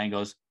sudden, Brian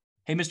goes,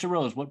 "Hey, Mr.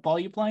 Rose, what ball are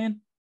you playing?"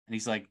 And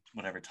he's like,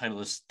 "Whatever,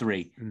 Titleist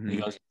 3." Mm-hmm. And he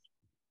goes,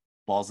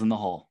 "Ball's in the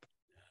hole."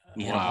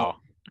 He hit a hole.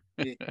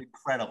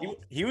 Incredible.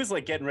 He was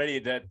like getting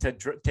ready to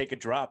take a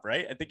drop,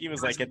 right? I think he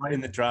was like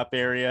in the drop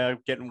area,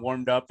 getting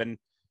warmed up, and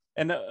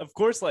of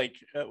course, like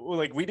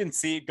we didn't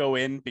see it go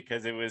in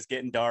because it was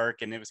getting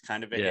dark and it was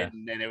kind of a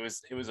hidden, and it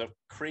was a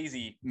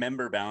crazy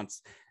member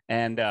bounce.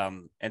 And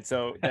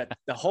so that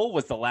the hole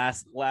was the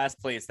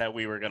last place that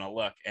we were going to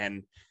look.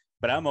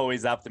 But I'm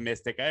always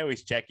optimistic. I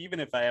always check,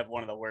 even if I have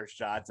one of the worst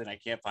shots and I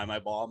can't find my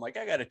ball, I'm like,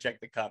 I got to check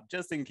the cup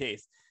just in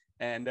case.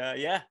 And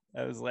I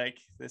was like,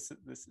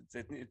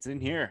 it's in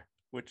here,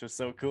 which was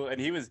so cool. And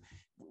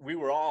we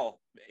were all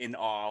in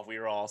awe. We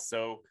were all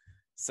so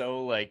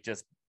like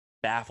just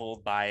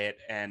baffled by it.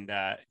 And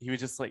he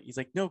was just like, he's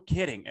like, "No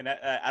kidding." And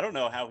I don't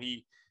know how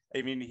he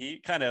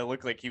kind of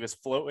looked like he was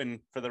floating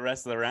for the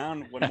rest of the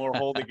round. One more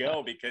hole to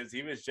go, because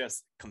he was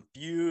just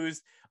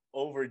confused,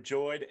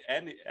 overjoyed.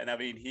 And I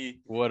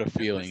mean, what a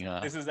feeling.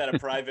 This was at a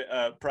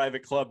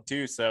private club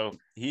too. So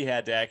he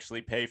had to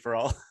actually pay for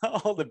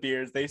all the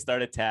beers. They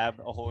started a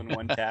hole in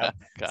one tab.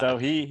 So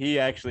he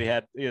actually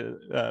had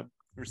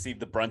received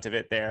the brunt of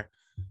it there.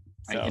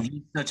 So. And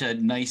he's such a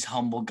nice,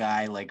 humble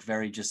guy, like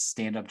very just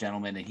stand-up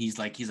gentleman. And he's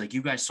like,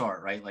 "You guys saw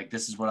it, right? Like,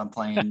 this is what I'm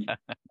playing."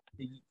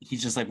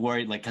 He's just like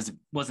worried, like, because it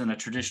wasn't a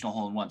traditional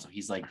hole in one. So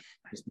he's like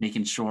just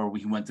making sure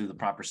we went through the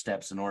proper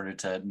steps in order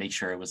to make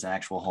sure it was an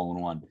actual hole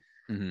in one.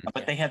 Mm-hmm.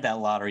 But they have that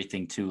lottery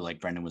thing too, like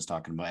Brendan was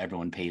talking about.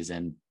 Everyone pays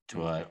in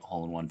to a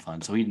hole in one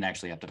fund. So he didn't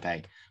actually have to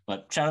pay.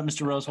 But shout out,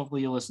 Mr. Rose.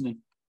 Hopefully you're listening.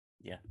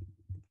 Yeah.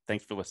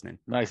 Thanks for listening.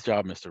 Nice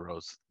job, Mr.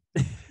 Rose.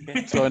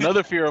 So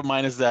another fear of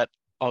mine is that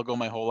I'll go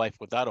my whole life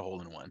without a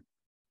hole in one,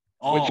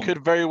 Oh, which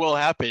could very well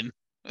happen.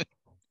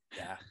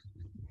 Yeah.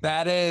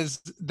 That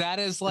is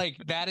like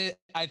that is.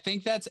 I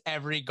think that's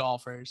every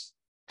golfer's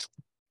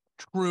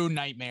true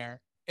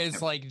nightmare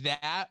is like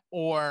that,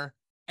 or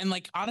and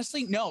like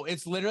honestly, no,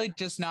 it's literally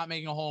just not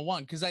making a hole in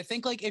one. Because I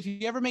think like if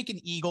you ever make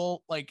an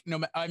eagle, like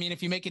I mean,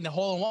 if you make it a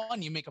hole in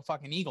one, you make a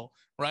fucking eagle,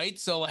 right?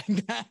 So like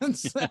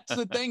that's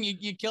the thing.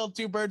 You kill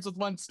two birds with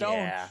one stone,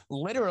 Yeah.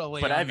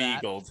 literally. But on I've that.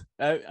 eagled.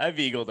 I've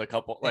eagled a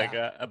couple, like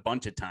Yeah. a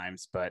bunch of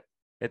times, but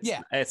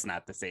Yeah. it's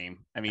not the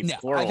same. I mean, No,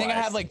 score I think I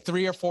wise, have like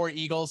 3 or 4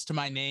 eagles to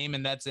my name,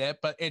 and that's it.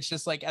 But it's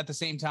just like at the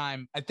same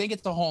time, I think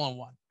it's a hole in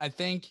one. I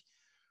think.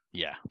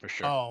 Yeah, for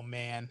sure. Oh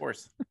man, of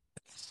course.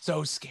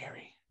 so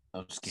scary.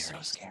 so scary.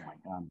 So scary. Oh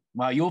my God.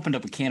 Wow, you opened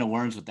up a can of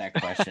worms with that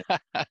question.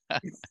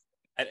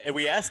 And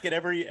we ask it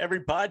every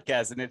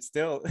podcast, and it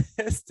still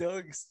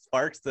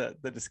sparks the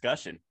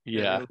discussion.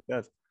 Yeah. It really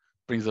does.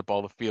 Brings up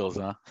all the feels,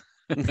 huh?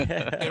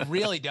 It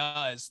really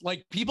does.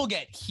 Like people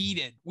get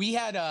heated. We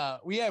had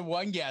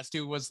one guest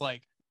who was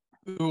like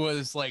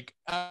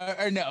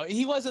or no,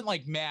 he wasn't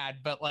like mad,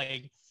 but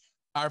like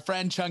our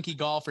friend Chunky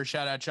Golfer,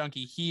 shout out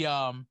Chunky,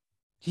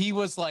 he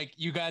was like,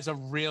 you guys are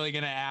really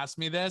gonna ask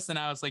me this? And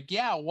I was like,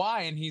 yeah,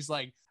 why? And he's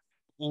like,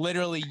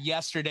 literally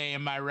yesterday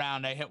in my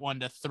round, I hit one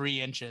to 3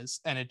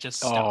 inches and it just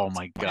stopped. Oh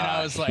my god. And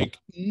I was like,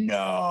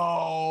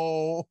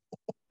 no.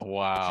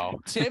 Wow.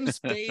 Tim's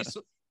face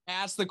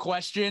asked the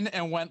question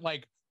and went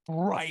like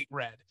bright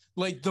red,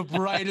 like the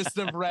brightest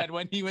of red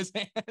when he was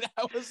I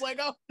was like,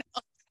 oh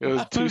It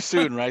was too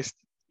soon, right?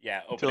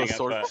 Yeah, Still a opening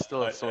sore, up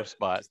still a sore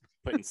spot. just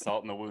putting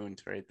salt in the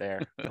wound right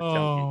there.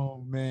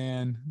 oh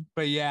man.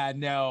 But yeah,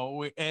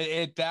 no,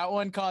 that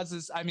one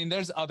causes, I mean,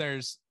 there's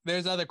other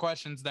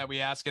questions that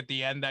we ask at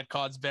the end that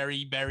cause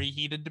very, very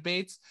heated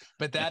debates,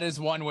 but that is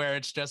one where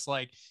it's just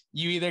like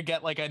you either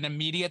get like an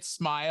immediate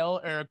smile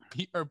or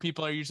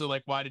people are usually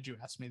like, why did you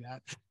ask me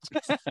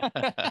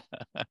that?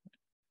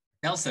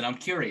 Nelson, I'm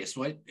curious.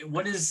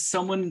 What is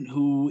someone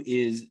who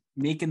is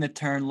making the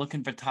turn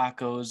looking for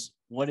tacos?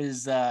 What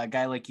is a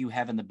guy like you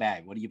have in the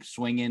bag? What are you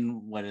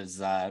swinging? What is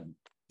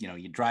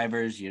your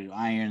drivers, your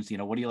irons?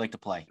 What do you like to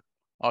play?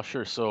 Oh,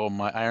 sure. So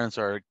my irons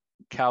are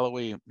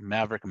Callaway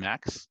Maverick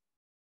Max.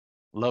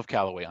 Love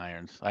Callaway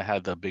irons. I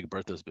had the Big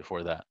Berthas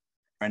before that.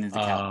 Brendan's a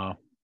Callaway.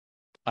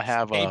 I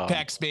have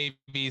Apex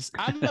babies.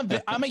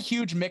 I'm a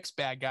huge mixed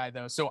bag guy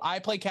though, so I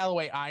play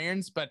Callaway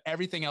irons, but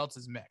everything else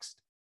is mixed.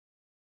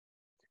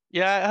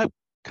 Yeah, I have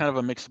kind of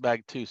a mixed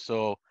bag too.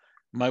 So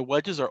my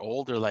wedges are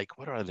old. They're like,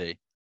 what are they?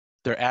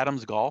 They're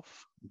Adams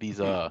Golf. These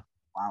Wow,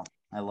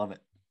 I love it.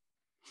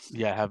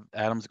 Yeah, I have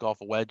Adams Golf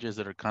wedges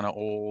that are kind of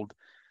old.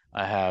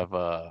 I have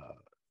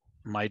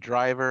my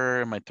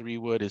driver, my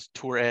 3-wood is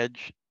Tour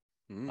Edge.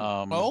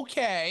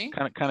 Okay.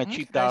 Kind of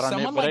cheaped out on it,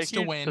 Someone but likes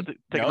to win. the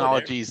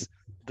technology's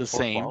the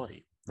same,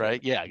 quality.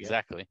 right? Yeah,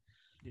 exactly.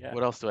 Yeah.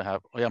 What else do I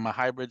have? Oh yeah, my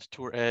hybrids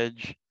Tour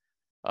Edge.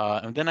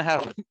 And then I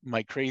have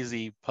my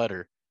crazy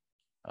putter,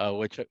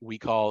 which we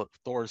call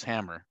Thor's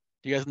Hammer.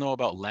 Do you guys know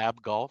about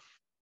Lab Golf?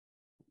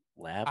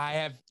 Lab.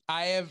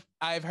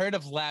 I've heard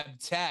of Lab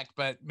Tech,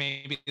 but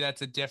maybe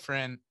that's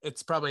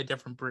it's probably a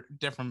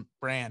different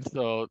brand.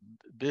 So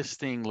this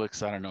thing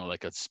looks, I don't know,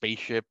 like a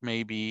spaceship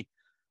maybe.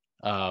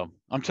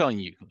 I'm telling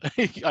you,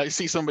 I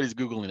see somebody's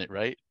Googling it,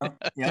 right?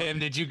 Yeah. Tim,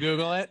 did you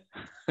Google it?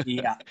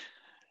 Yeah.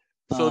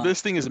 So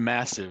this thing is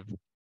massive.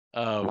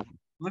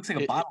 Looks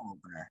like a bottle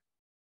opener.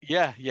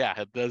 Yeah,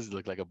 it does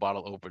look like a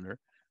bottle opener,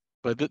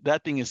 but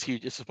that thing is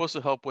huge. It's supposed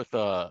to help with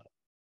the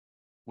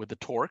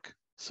torque,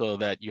 so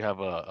that you have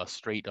a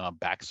straight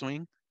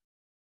backswing.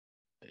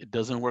 It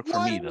doesn't work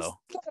for me though.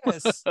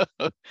 This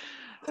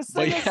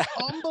thing is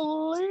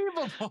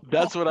unbelievable.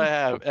 That's what I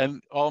have,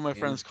 and all my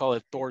friends call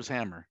it Thor's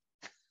Hammer.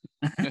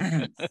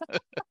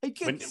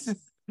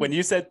 When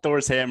you said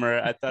Thor's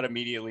Hammer, I thought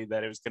immediately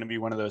that it was going to be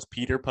one of those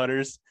Peter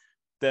putters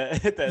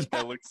that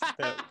looks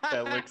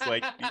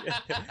like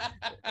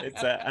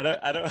it's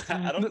I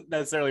don't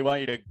necessarily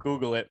want you to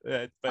Google it,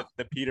 but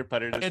the Peter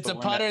putter. It's a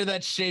putter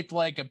that's shaped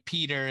like a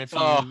Peter. If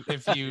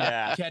you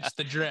catch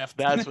the drift,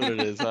 that's what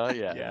it is. Huh?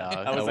 Yeah. Yeah.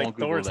 No, I was like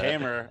Thor's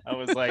Hammer. I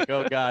was like,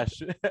 oh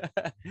gosh.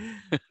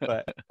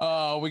 But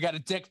we got a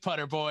dick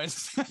putter,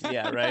 boys.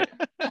 Yeah, right.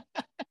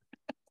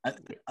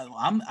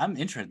 I'm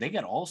interested. They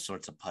got all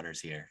sorts of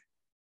putters here.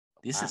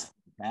 This is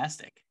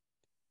fantastic.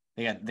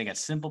 They got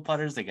simple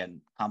putters. They got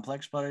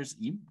complex putters.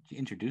 You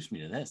introduced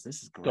me to this.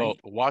 This is great. So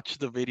watch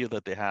the video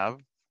that they have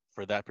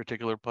for that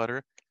particular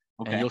putter,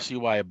 and you'll see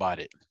why I bought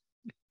it.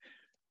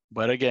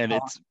 But again,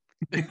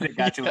 they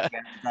got you with the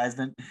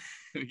advertisement.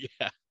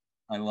 Yeah,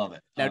 I love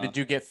it. Now, did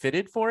you get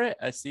fitted for it?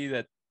 I see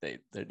that they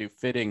do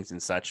fittings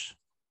and such.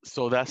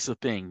 So that's the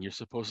thing. You're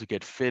supposed to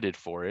get fitted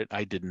for it.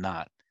 I did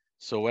not.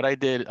 So what I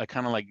did, I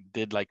kind of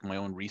did my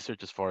own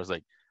research as far as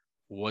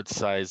what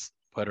size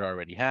putter I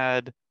already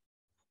had,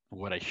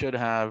 what I should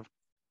have,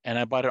 and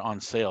I bought it on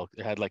sale.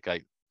 It had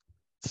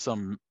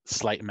some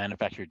slight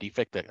manufacturer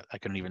defect that I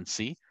couldn't even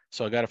see,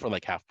 so I got it for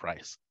half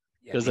price.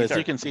 Because as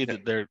you can see,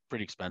 that they're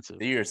pretty expensive.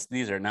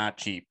 These are not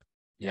cheap.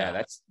 Yeah,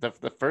 that's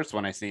the first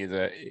one I see is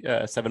a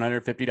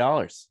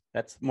 $750.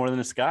 That's more than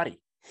a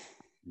Scotty.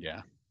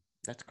 Yeah,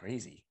 that's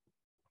crazy.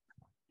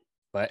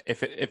 But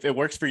if it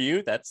works for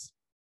you, that's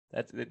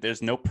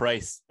there's no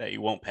price that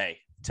you won't pay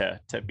to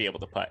be able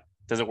to putt.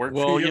 Does it work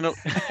for you? You know,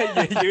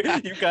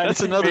 you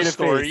that's another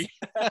story.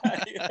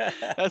 Yeah.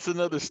 That's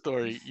another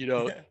story, you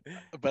know.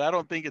 But I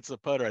don't think it's a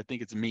putter. I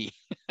think it's me.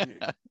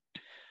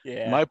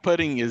 Yeah. My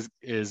putting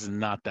is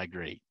not that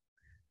great.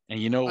 And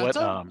you know That's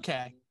what?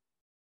 okay.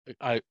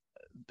 I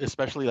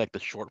especially like the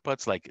short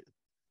putts, like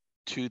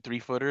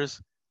 2-3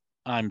 footers.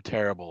 I'm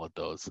terrible at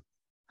those.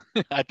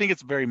 I think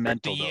it's very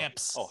mental The though.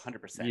 yips. Oh,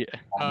 100%. Yeah.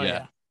 Oh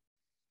yeah.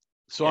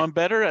 So Yeah. I'm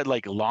better at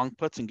like long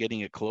putts and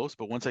getting it close,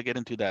 but once I get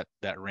into that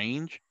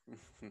range,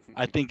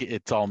 I think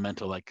it's all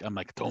mental. Like I'm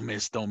like, don't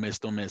miss, don't miss,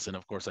 don't miss, and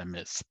of course I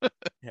miss.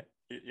 Yeah.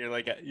 You're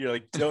like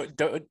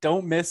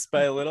don't miss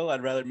by a little.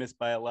 I'd rather miss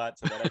by a lot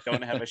so that I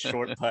don't have a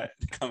short putt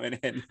coming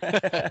in.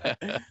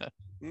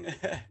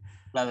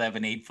 Rather have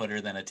an 8-footer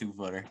than a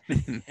 2-footer.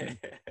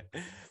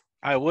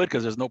 I would,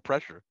 because there's no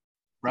pressure.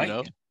 Right. You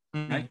know?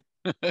 Mhm. Right.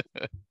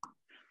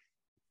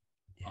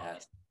 Yeah,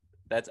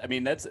 that's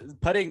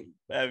putting.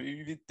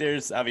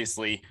 There's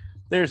obviously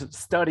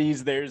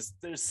studies. There's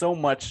so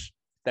much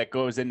that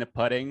goes into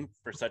putting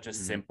for such a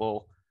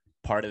simple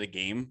part of the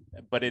game.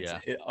 But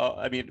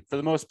for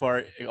the most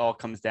part, it all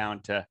comes down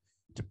to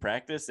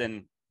practice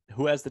and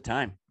who has the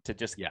time to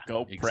just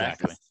go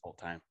practice the whole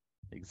time.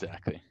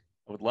 Exactly.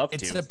 I would love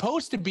It's to.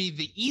 supposed to be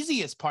the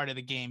easiest part of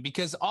the game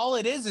because all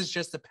it is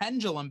just a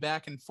pendulum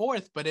back and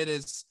forth. But it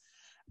is,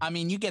 I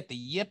mean, you get the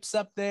yips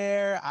up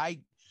there.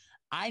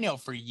 I know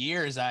for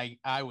years I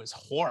was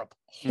horrible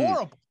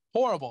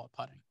at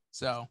putting.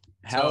 So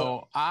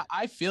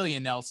I feel you,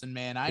 Nelson,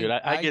 man.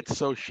 I get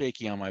so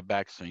shaky on my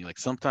backswing. Like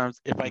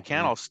sometimes if I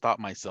can, I'll stop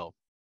myself.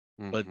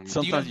 But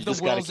sometimes you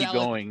just got to keep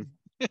going.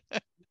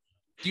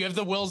 Do you have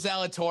the Will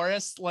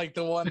Zalatoris, like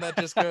the one that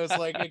just goes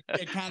like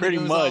it kind of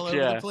goes all over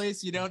the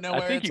place? You don't know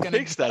where it's going to go. I think he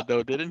fixed that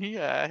though, didn't he?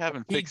 I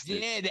haven't fixed it.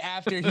 He did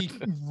after he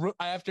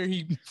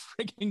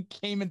freaking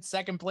came in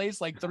second place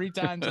like 3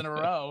 times in a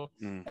row,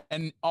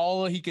 and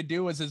all he could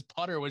do was his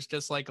putter was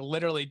just like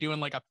literally doing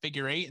like a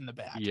figure 8 in the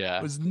back. Yeah,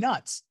 it was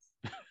nuts.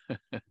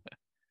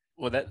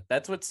 Well,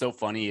 that's what's so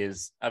funny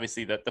is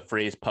obviously that the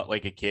phrase "putt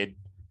like a kid."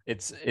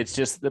 It's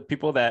just the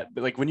people that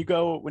like when you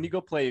go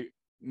play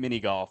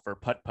mini golf or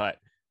putt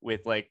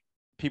with like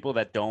people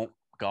that don't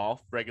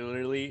golf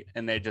regularly,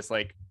 and they're just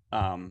like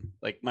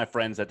my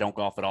friends that don't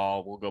golf at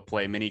all will go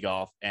play mini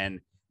golf, and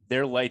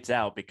they're lights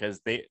out because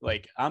they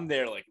like I'm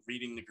there like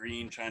reading the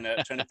green, trying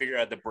to figure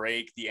out the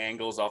break, the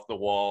angles off the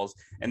walls,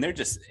 and they're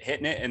just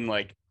hitting it and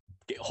like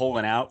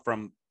holing out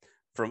from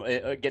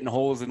getting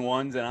holes in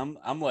ones, and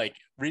I'm like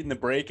reading the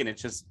break and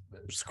it's just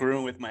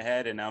screwing with my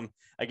head, and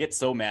I get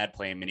so mad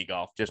playing mini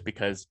golf just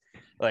because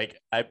like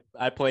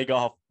I play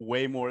golf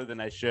way more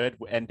than I should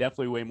and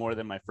definitely way more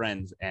than my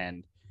friends,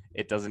 and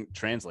it doesn't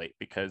translate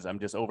because I'm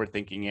just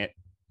overthinking it.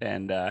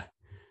 And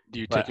do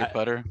you take your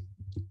putter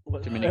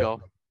to mini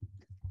golf?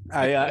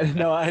 I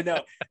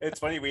know. It's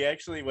funny. We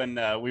actually, when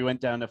we went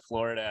down to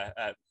Florida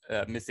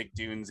at Mystic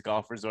Dunes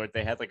Golf Resort,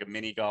 they had like a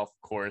mini golf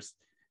course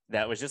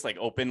that was just like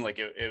open, like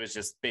it was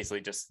just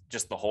basically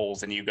just the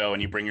holes, and you go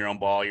and you bring your own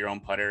ball, your own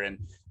putter, and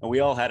we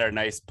all had our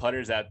nice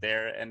putters out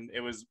there, and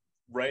it was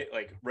right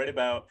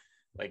about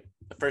like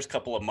the first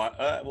couple of months.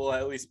 Well,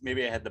 at least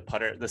maybe I had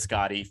the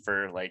Scotty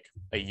for like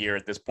a year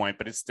at this point,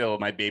 but it's still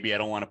my baby. I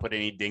don't want to put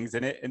any dings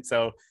in it, and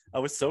so I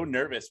was so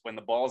nervous when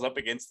the ball's up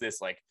against this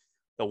like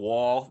the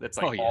wall that's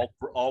like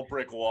all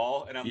brick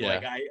wall, and I'm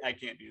like I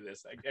can't do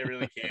this. I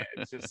really can't.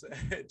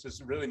 It's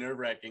just really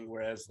nerve-wracking.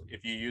 Whereas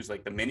if you use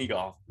like the mini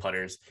golf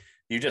putters,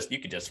 you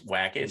could just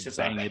whack it. It's just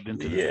bang like, it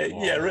into the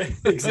wall. Yeah, right,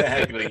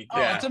 exactly.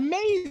 Oh, it's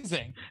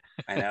amazing.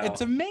 I know,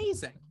 it's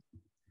amazing.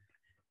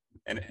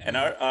 And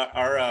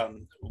our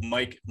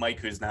Mike,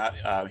 who's not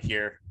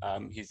here,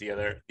 he's the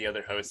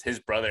other host. His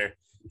brother,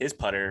 his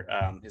putter,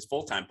 his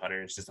full-time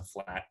putter is just a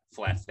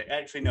flat stick.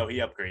 Actually, no, he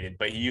upgraded,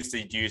 but he used to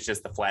use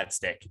just the flat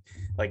stick,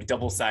 like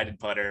double-sided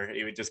putter.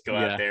 He would just go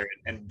out there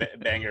and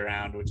bang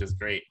around, which is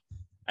great.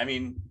 I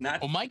mean,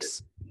 not. Well,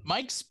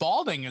 Mike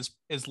Spalding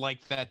is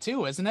like that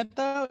too, isn't it?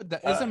 Though,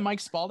 isn't Mike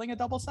Spalding a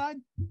double side?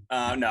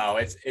 No,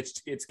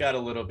 it's got a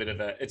little bit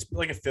of it's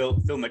like a Phil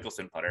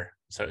Mickelson putter,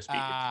 so to speak.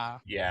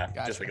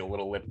 Gotcha. Just like a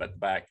little lip at the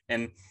back,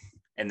 and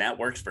that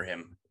works for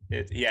him.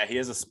 He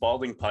has a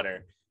Spalding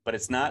putter, but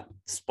it's not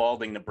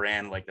Spalding the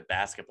brand like the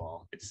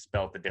basketball. It's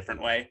spelled a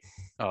different way.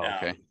 Oh,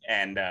 okay.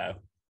 And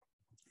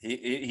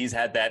he's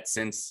had that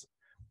since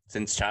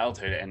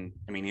childhood, and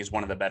I mean he's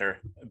one of the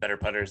better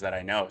putters that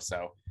I know.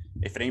 So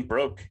if it ain't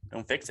broke,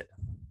 don't fix it.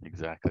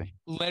 Exactly.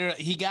 Literally,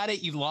 he got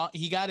it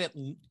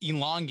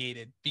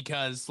elongated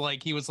because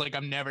like he was like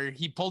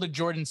he pulled a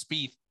Jordan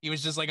Spieth. He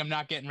was just like, I'm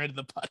not getting rid of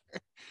the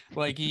putter.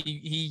 Like he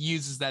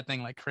uses that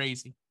thing like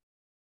crazy.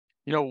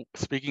 You know,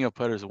 speaking of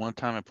putters, one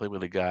time I played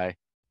with a guy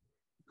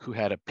who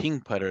had a ping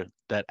putter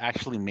that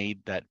actually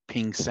made that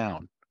ping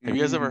sound. Have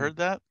you guys ever heard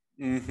that?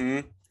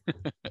 Mm-hmm.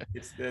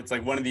 It's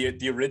like one of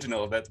the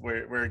original. That's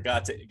where it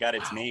got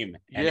its name.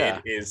 And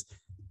Yeah.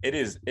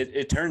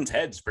 it turns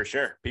heads for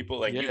sure. People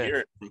like you hear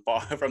it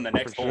from the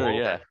next hole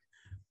over.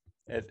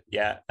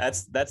 Yeah.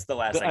 That's the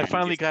last thing. I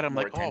finally got him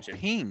like, attention. oh,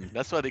 ping.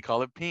 That's why they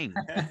call it ping.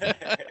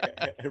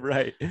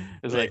 Right.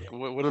 It's like,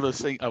 what are those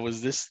things? I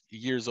was this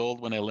years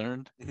old when I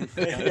learned.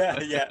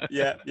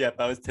 yeah.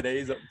 I was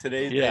today's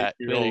Yeah, day.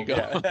 there you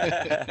go.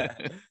 Yeah.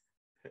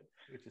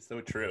 Which is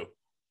so true.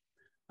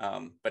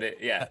 But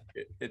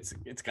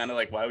it's kind of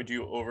like, why would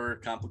you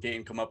overcomplicate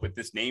and come up with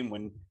this name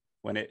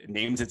when it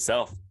names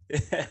itself?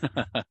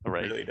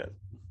 Right. It really does.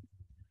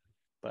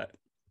 But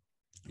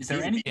is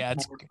there anything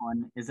more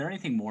fun? Is there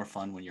anything more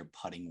fun when you're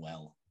putting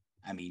well?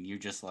 I mean, you're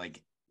just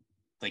like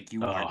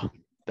you are.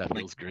 That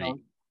feels great. You know,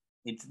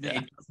 it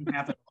doesn't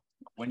happen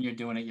when you're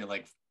doing it. You're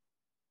like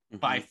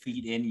 5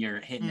 feet in. You're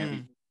hitting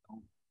everything.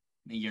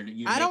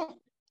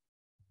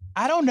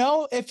 I don't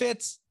know if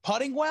it's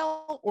putting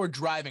well or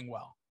driving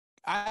well.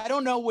 I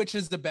don't know which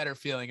is the better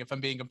feeling, if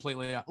I'm being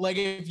completely honest. Like,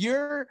 if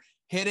you're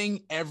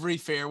hitting every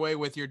fairway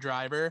with your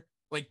driver,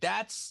 like,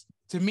 that's,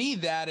 to me,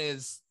 that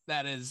is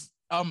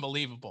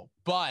unbelievable.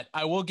 But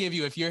I will give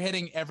you, if you're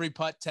hitting every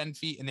putt 10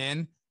 feet and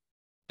in,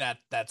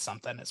 that's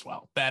something as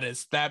well.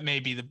 That may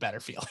be the better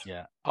feeling.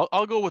 Yeah,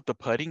 I'll go with the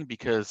putting,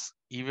 because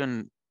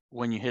even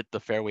when you hit the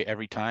fairway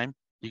every time,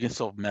 you can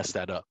still mess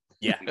that up.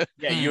 Yeah.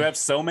 You have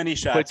so many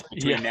shots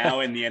between now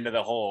and the end of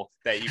the hole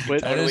that you can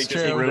totally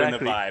just ruin the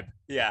vibe.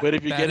 Yeah. But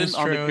if you get in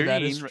on the green,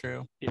 that is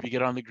true. If you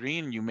get on the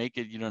green and you make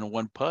it, in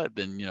one putt,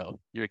 then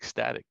you're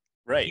ecstatic.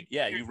 Right.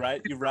 Yeah. You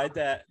ride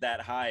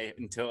that high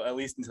until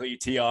you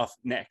tee off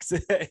next.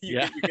 You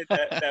get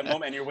that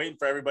moment, and you're waiting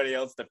for everybody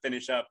else to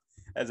finish up,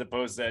 as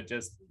opposed to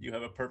just you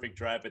have a perfect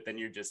drive, but then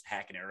you're just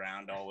hacking it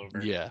around all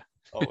over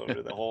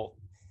the hole.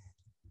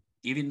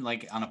 Even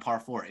like on a par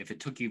 4, if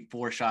it took you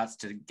 4 shots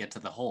to get to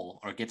the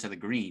hole or get to the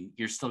green,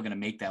 you're still going to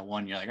make that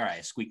one. You're like, all right,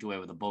 I squeaked away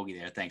with a bogey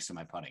there thanks to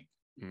my putting.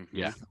 Mm-hmm.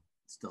 Yeah.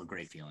 Still a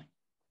great feeling.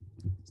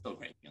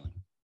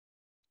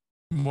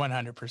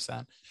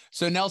 100%.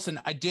 So Nelson,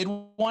 I did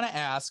want to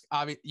ask,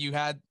 you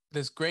had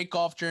this great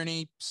golf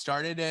journey,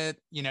 started it,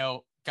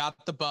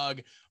 got the bug.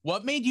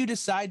 What made you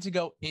decide to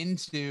go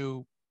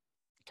into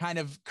kind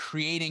of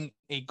creating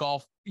a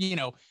golf, we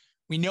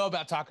know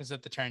about Tacos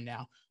at the Turn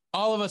now.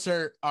 All of us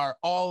are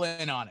all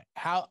in on it.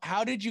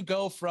 How did you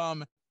go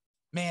from,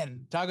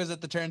 man, Tacos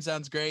at the Turn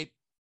sounds great,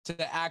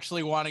 to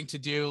actually wanting to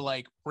do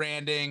like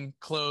branding,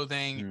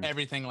 clothing,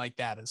 everything like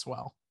that as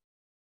well?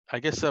 I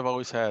guess I've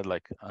always had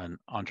like an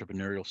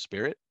entrepreneurial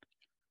spirit,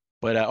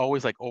 but I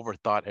always like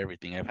overthought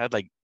everything. I've had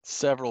like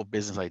several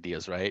business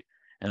ideas, right?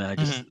 And then I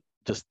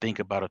just think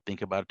about it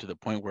to the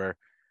point where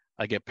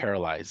I get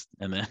paralyzed,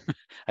 and then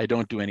I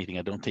don't do anything.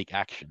 I don't take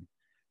action.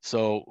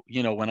 So,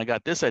 when I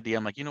got this idea,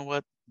 I'm like, you know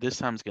what? This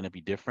time it's going to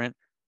be different,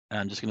 and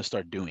I'm just going to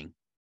start doing,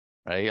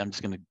 right? I'm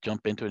just going to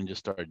jump into it and just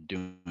start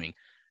doing.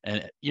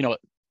 And,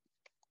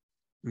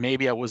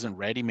 maybe I wasn't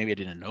ready. Maybe I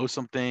didn't know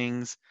some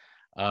things.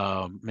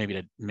 Maybe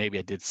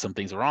I did some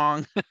things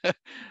wrong,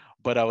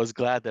 but I was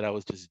glad that I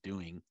was just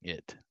doing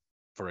it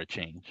for a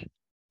change.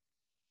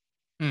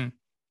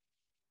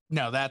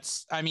 No,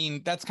 that's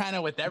kind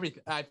of with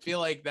everything. I feel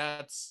like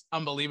that's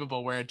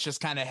unbelievable, where it's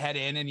just kind of head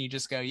in and you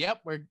just go,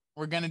 yep, we're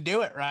going to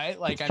do it. Right.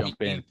 Like, just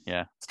jump in.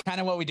 Yeah. It's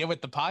kind of what we did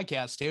with the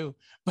podcast too.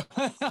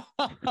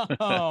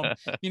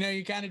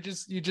 You kind of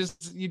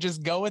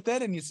just go with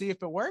it and you see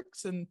if it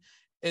works, and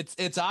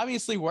it's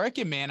obviously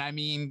working, man. I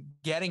mean,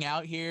 getting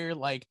out here,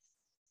 like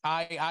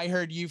I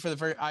heard you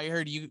I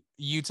heard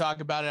you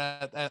talk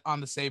about it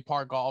on the Save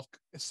Par Golf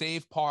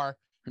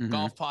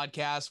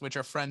podcast, which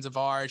are friends of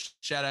ours.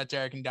 Shout out to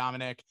Eric and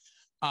Dominic.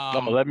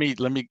 Let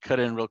me cut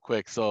in real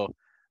quick. So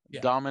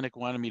Dominic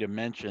wanted me to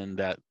mention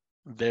that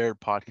their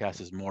podcast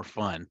is more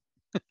fun.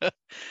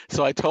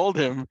 So I told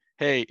him,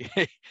 hey,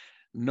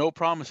 no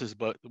promises,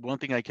 but one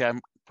thing I can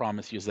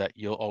promise you is that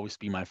you'll always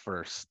be my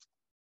first.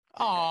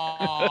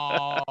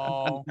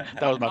 Oh,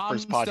 that was my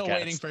first podcast. I'm still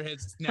waiting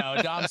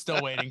for Dom's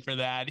still waiting for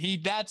that.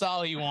 That's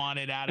all he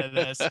wanted out of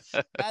this.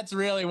 That's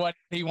really what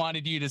he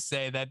wanted you to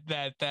say,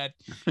 that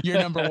you're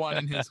number one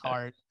in his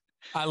heart.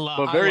 I love.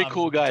 But very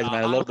cool it, guys, Dom.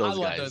 man. I love those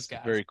guys.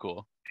 Very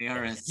cool. They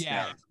are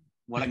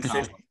what a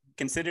compliment.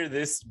 Consider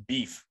this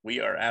beef. We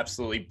are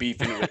absolutely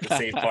beefing with the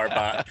Safe Par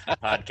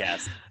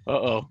podcast.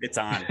 It's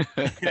on.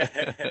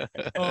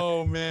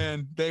 Oh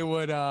man, they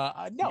would. No,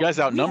 you guys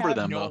outnumber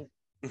them though.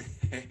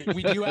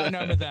 We do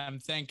outnumber them.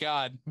 Thank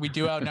God, we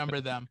do outnumber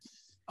them.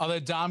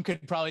 Although Dom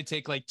could probably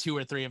take like 2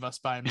 or 3 of us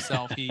by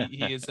himself.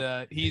 He's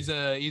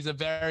a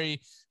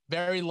very,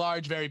 very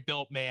large, very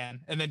built man,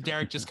 and then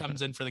Derek just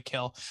comes in for the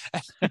kill.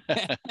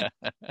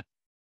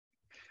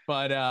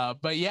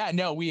 But yeah,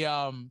 no, we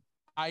when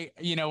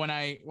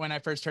I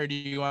first heard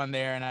you on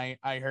there, and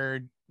I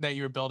heard that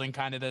you were building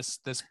kind of this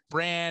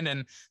brand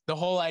and the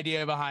whole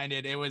idea behind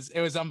it, it was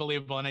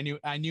unbelievable, and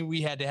I knew we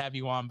had to have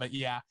you on. But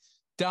yeah,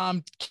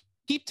 Dom,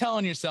 keep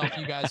telling yourself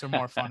you guys are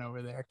more fun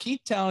over there.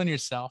 Keep telling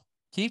yourself.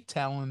 Keep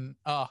telling.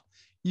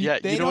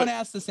 They don't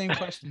ask the same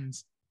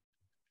questions.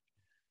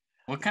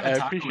 What kind of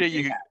taco?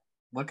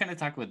 What kind of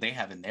taco would they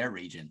have in their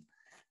region?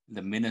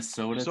 The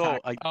Minnesota So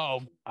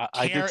taco?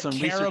 I did some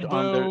research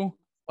on their caribou,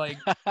 like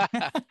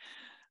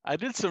I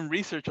did some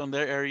research on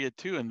their area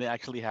too, and they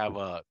actually have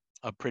a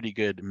pretty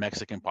good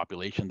Mexican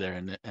population there,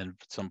 and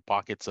some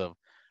pockets of,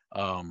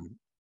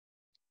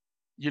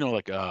 you know,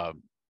 like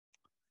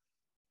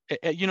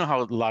you know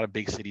how a lot of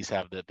big cities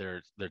have that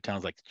their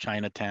towns like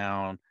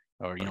Chinatown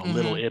or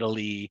Little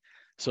Italy.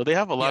 So they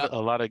have a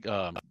lot of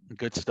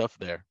good stuff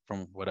there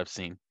from what I've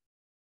seen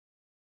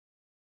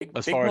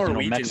as Big far as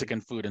Norwegian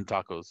Mexican food and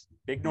tacos.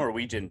 Big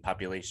Norwegian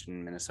population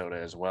in Minnesota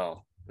as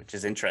well, which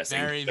is interesting.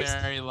 very,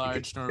 very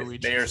large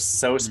Norwegians. They are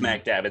so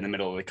smack dab in the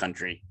middle of the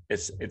country.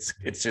 It's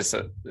just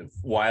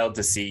wild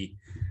to see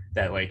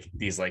that like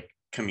these like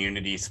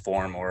communities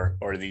form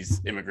or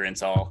these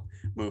immigrants all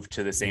move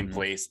to the same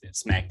place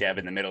smack dab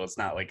in the middle. It's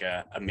not like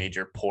a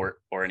major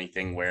port or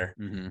anything where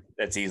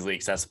that's easily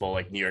accessible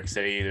like New York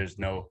City. There's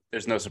no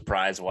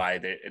surprise why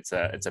it's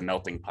a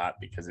melting pot,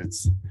 because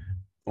it's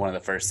one of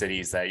the first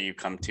cities that you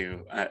come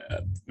to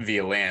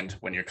via land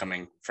when you're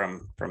coming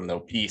from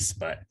the east.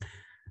 But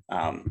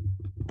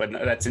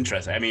that's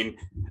interesting. I mean,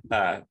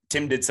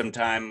 Tim did some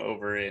time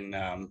over in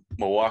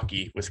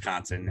Milwaukee,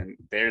 Wisconsin, and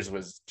theirs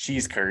was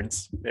cheese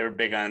curds. They were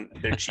big on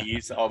their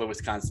cheese, all the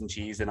Wisconsin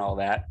cheese and all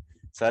that.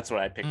 So that's what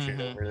I pictured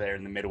over there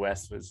in the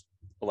Midwest, was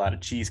a lot of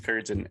cheese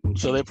curds and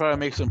cheese. So they probably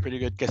make some pretty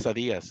good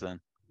quesadillas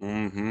then.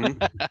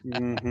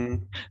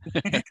 Quesadillas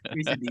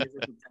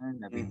at the time,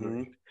 that'd be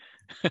great.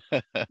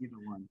 Either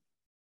one.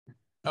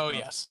 Oh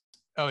yes.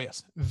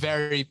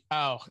 Very.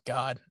 Oh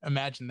God.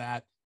 Imagine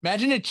that.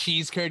 Imagine a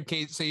cheese curd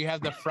case. So you have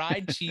the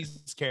fried cheese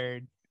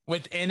curd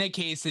within a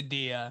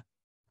quesadilla.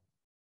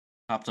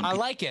 I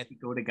like it.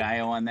 Go to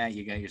Gallo on that.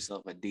 You got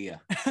yourself a dia.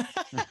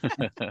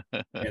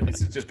 Yeah,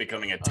 this is just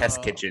becoming a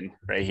test kitchen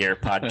right here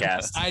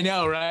podcast. I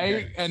know,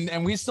 right?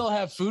 And we still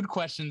have food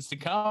questions to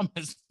come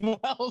as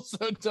well.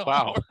 So don't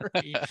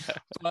worry.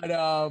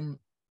 But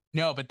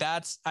no, but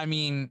that's, I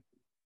mean,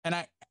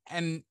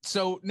 and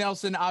so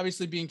Nelson,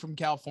 obviously being from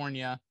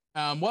California,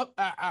 what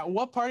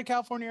part of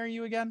California are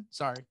you again?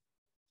 Sorry.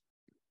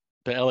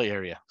 The LA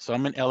area. So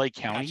I'm in LA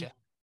County.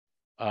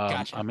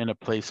 Gotcha. I'm in a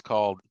place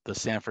called the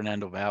San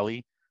Fernando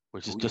Valley,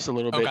 which is just a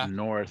little bit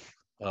north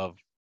of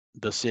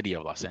the city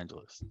of Los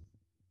Angeles.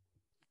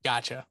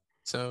 Gotcha.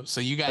 So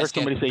you guys heard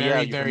somebody get say,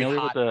 very, yeah, very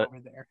hot over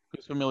there.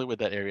 Who's familiar with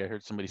that area? I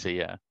heard somebody say,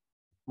 yeah.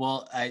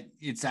 Well,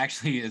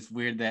 it's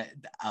weird that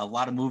a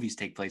lot of movies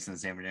take place in the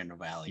San Fernando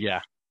Valley.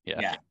 Yeah.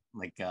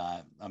 Like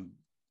I'm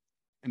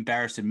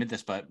embarrassed to admit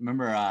this, but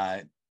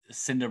remember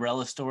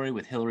Cinderella Story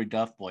with Hilary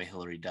Duff? Boy,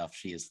 Hilary Duff,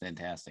 she is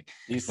fantastic.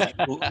 She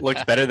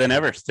looks better than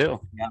ever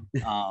still.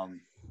 Yeah.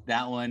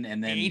 That one,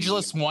 and then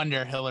Ageless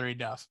Wonder, Hilary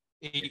Duff.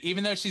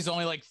 Even though she's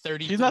only like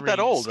 30. She's not that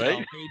old,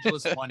 right?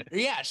 Ageless Wonder.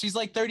 Yeah, she's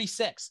like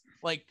 36.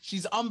 Like,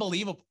 she's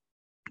unbelievable.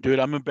 Dude,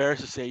 I'm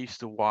embarrassed to say I used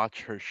to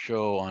watch her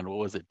show on, what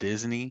was it,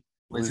 Disney?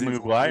 Lizzie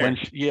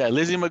McGuire.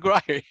 Lizzie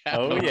McGuire. Yeah.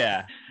 Oh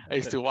yeah. I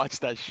used to watch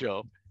that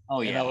show.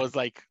 Oh yeah. And I was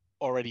like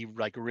already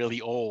like really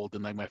old,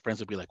 and like my friends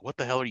would be like, "What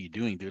the hell are you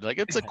doing, dude? Like,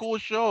 it's a cool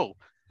show."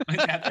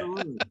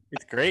 Absolutely.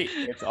 It's great.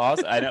 It's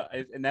awesome. I know.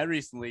 And that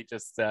recently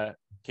just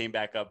came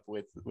back up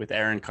with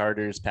Aaron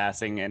Carter's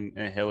passing, and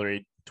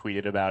Hillary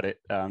tweeted about it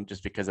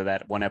just because of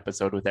that one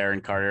episode with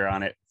Aaron Carter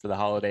on it for the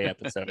holiday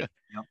episode,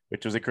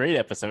 which was a great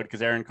episode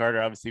because Aaron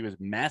Carter obviously was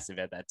massive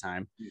at that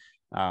time.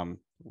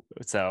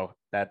 So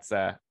that's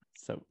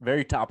so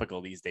very topical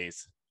these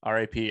days.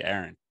 R.I.P.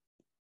 Aaron.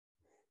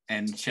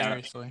 And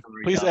seriously,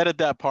 please edit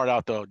that part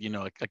out, though.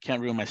 I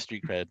can't ruin my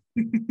street cred.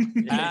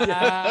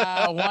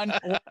 One.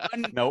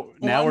 No,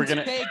 now we're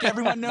gonna take.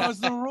 Everyone knows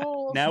the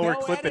rules. Now we're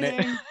clipping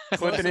editing. it,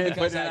 putting it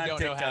I on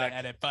don't know how to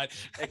edit, but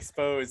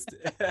exposed.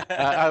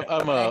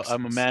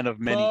 I'm a man of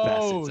many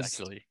facets,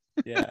 actually.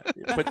 Yeah,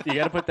 but you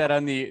got to put that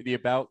on the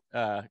about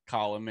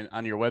column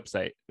on your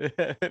website.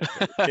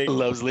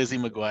 Loves Lizzie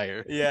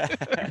McGuire. Yeah,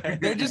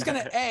 they're just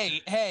gonna.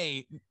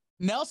 Hey.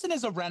 Nelson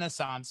is a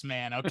Renaissance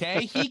man,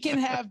 okay? He can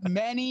have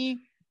many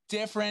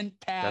different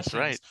passions. That's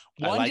right.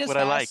 One I like just what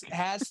I like.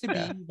 Has to be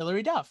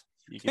Hilary Duff.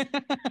 You can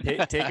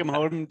take him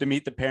home to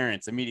meet the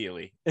parents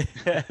immediately.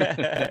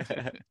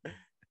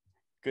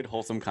 Good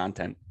wholesome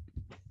content.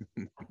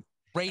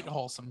 Great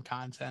wholesome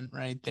content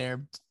right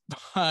there.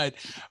 But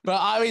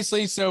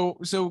obviously, so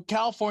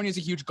California is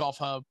a huge golf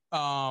hub.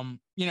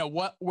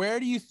 Where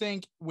do you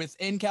think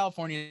within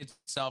California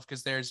itself?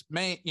 Because there's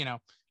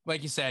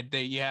like you said,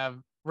 you have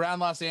around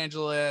Los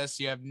Angeles,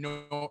 you have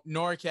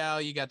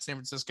NorCal, you got San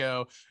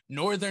Francisco,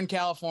 Northern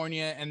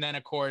California, and then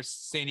of course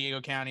San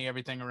Diego County,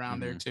 everything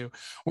around there too.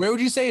 Where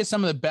would you say is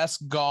some of the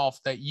best golf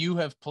that you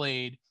have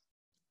played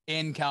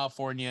in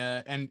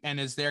California, and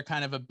is there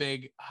kind of a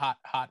big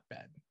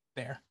hotbed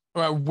there,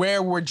 or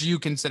where would you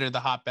consider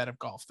the hotbed of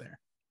golf there?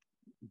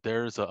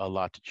 There's a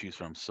lot to choose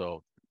from.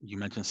 So you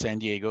mentioned San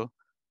Diego.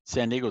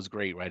 San Diego's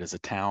great, right? As a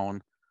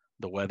town,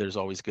 the weather's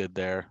always good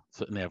there,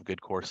 so and they have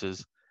good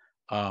courses.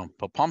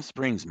 But Palm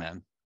Springs,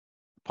 man,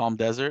 Palm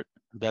Desert,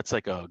 that's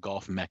like a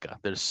golf mecca.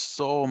 There's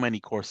so many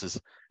courses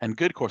and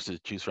good courses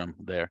to choose from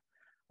there.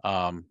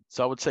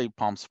 So I would say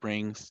Palm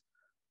Springs.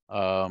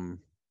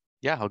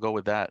 Yeah, I'll go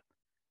with that.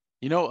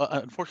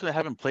 Unfortunately, I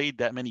haven't played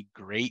that many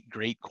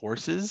great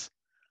courses.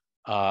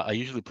 I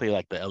usually play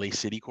like the LA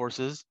City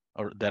courses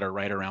or that are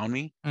right around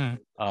me.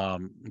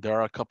 There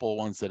are a couple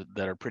ones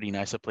that are pretty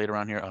nice. I played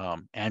around here.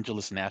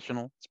 Angeles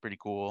National, it's pretty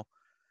cool,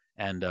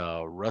 and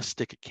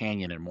Rustic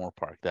Canyon in Moore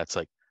Park. That's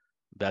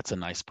a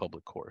nice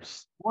public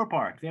course. Moore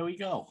Park, there we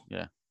go.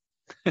 Yeah.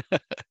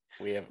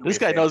 This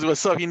guy knows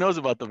what's up. He knows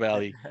about the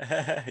valley.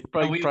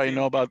 we probably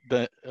know about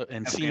the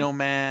Encino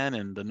Man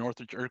and the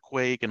Northridge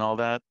earthquake and all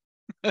that.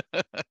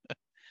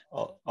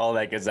 all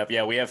that good stuff.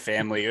 Yeah, we have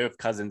family. We have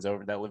cousins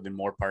over that live in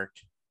Moore Park.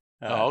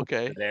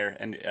 Okay. There,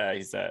 and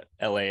he's a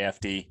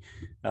LAFD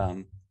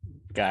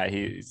guy.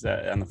 He's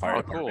on the fire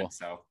department. Cool.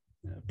 So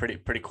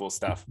pretty cool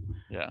stuff.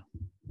 Yeah,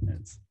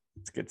 it's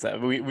good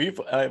stuff. We've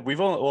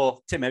only,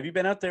 well, Tim, have you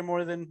been out there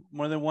more than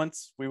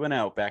once? We went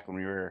out back when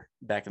we were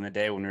back in the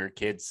day when we were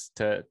kids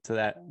to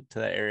that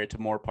area, to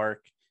Moore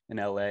Park in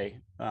LA.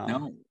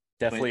 No,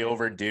 definitely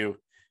overdue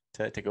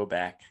to go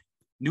back.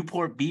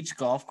 Newport Beach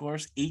Golf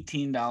Course,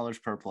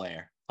 $18 per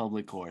player,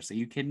 public course. Are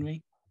you kidding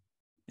me?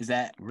 Is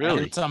that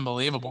really? It's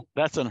unbelievable.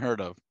 That's unheard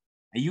of.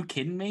 Are you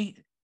kidding me?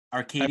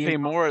 Arcadia. I pay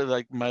more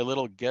like my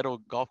little ghetto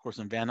golf course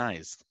in Van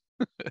Nuys.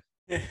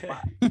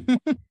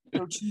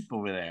 So cheap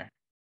over there.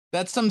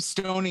 That's some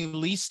Stony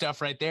Lee stuff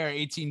right there.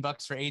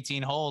 $18 for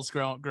 18 holes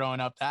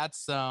growing up.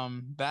 That's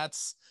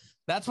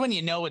when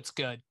you know it's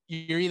good.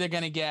 You're either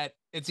going to get,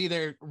 it's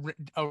either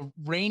a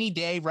rainy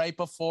day right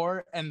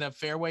before and the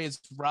fairway is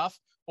rough,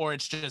 or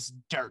it's just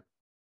dirt.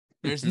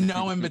 There's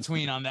no in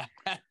between on that.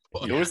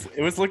 It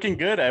was looking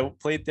good. I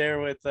played there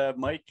with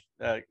Mike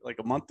like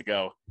a month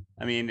ago.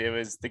 I mean, it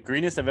was the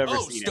greenest I've ever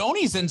seen.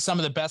 Stony's in some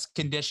of the best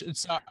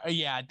conditions.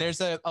 Yeah,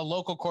 there's a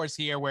local course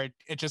here where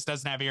it just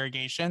doesn't have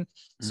irrigation.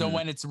 So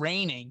when it's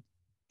raining,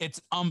 it's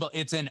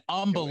an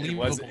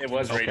unbelievable. It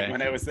was raining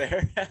when I was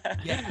there.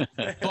 Yeah,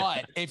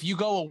 but if you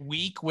go a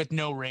week with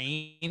no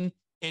rain,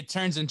 it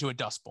turns into a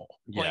dust bowl.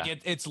 Yeah.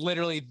 Like it's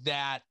literally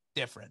that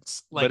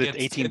difference. Like but it's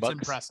 $18. It's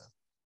impressive.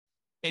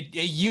 It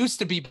used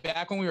to be,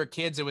 back when we were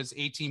kids, it was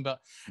 18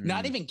 bucks.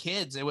 Not even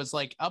kids. It was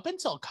like up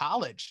until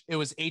college, it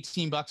was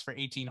 $18 for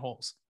 18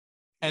 holes.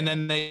 And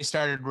then they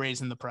started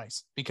raising the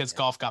price because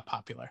golf got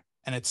popular,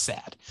 and it's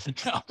sad.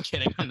 No, I'm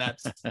kidding.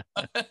 That's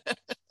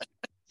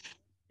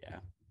yeah.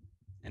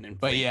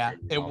 But yeah,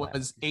 it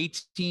was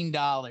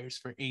 $18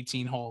 for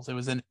 18 holes. It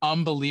was an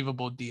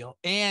unbelievable deal.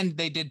 And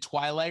they did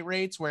twilight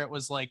rates where it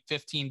was like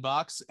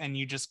 $15 and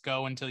you just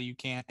go until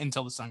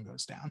the sun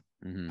goes down.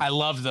 I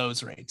love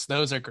those rates.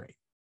 Those are great.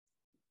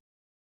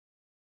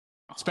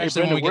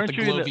 Especially when we get the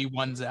Globey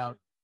ones out.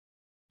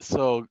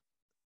 So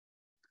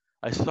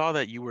I saw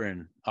that you were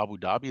in Abu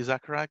Dhabi. Is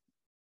that correct?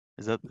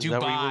 Is that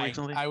where you were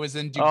recently? I was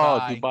in Dubai.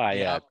 Oh, Dubai.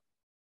 Yeah.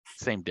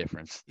 Same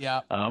difference.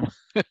 Yeah.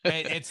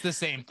 It's the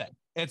same thing.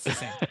 It's the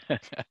same thing.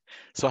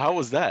 So how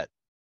was that?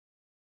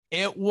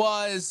 It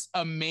was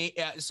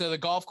amazing. So the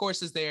golf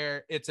course is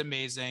there. It's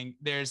amazing.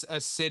 There's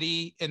a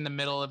city in the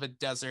middle of a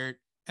desert,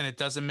 and it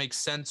doesn't make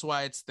sense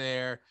why it's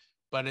there,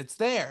 but it's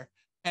there.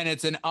 And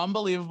it's an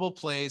unbelievable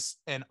place.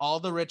 And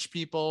all the rich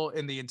people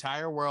in the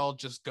entire world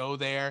just go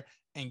there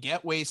and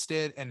get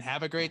wasted and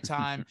have a great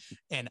time.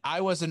 And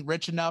I wasn't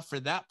rich enough for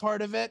that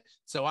part of it.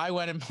 So I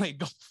went and played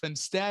golf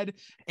instead.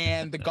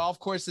 And the golf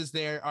courses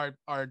there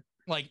are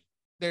like,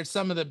 there's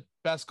some of the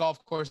best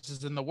golf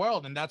courses in the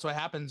world. And that's what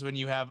happens when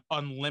you have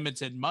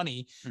unlimited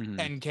money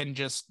and can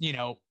just,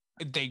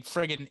 they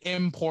friggin'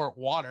 import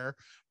water.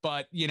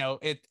 But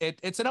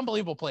it's an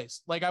unbelievable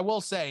place. Like, I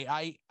will say,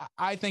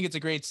 I think it's a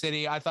great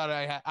city. I thought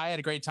I had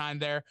a great time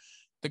there.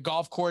 The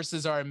golf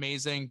courses are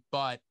amazing,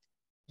 but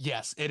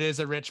yes, it is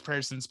a rich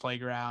person's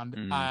playground.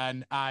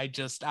 And I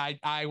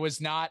was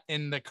not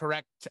in the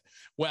correct.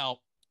 Well,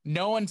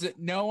 no one's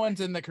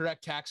in the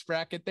correct tax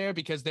bracket there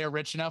because they're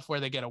rich enough where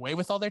they get away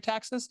with all their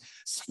taxes.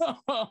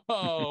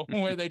 So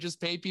where they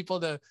just pay people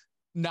to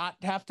not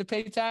have to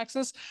pay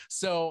taxes.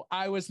 So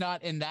I was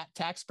not in that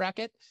tax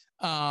bracket.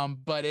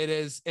 But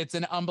it's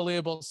an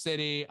unbelievable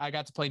city. I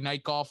got to play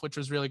night golf, which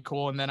was really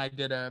cool. And then I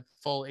did a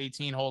full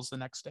 18 holes the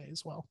next day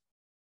as well.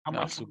 How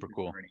much? Super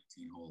cool.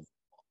 18 holes?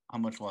 How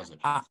much was it?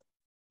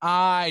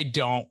 I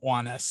don't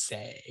want to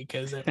say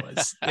because it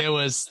was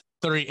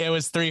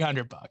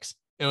 $300.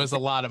 It was a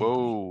lot of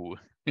money.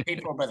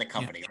 Paid for by the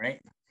company,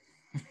 right?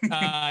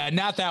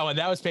 Not that one.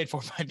 That was paid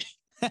for by me.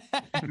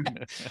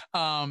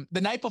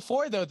 The night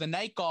before, though, the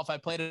night golf, I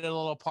played at a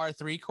little par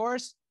 3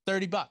 course,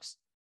 $30.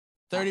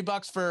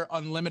 $30 for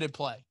unlimited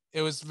play.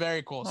 It was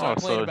very cool. So I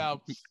played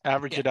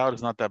average it out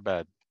is not that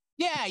bad.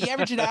 Yeah, you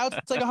average it out,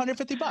 it's like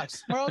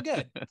 $150. We're all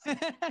good.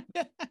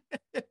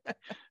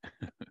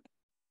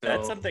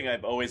 That's something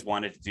I've always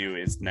wanted to do,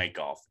 is night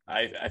golf.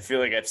 I feel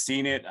like I've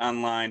seen it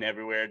online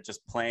everywhere, just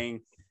playing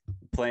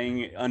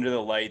under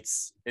the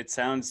lights. It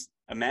sounds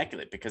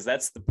immaculate because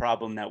that's the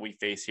problem that we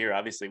face here,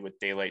 obviously, with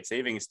daylight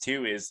savings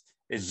too, is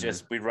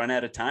just we run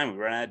out of time. We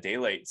run out of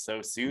daylight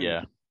so soon.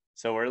 Yeah.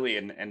 So early,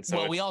 and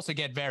so we also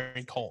get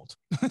very cold.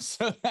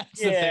 So that's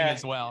the thing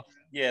as well.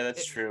 Yeah,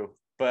 that's true.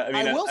 But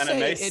I mean, on a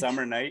nice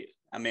summer night,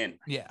 I'm in.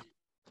 Yeah.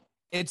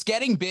 it's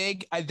getting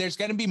big. There's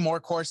going to be more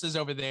courses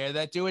over there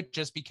that do it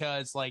just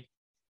because like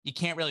you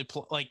can't really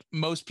like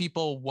most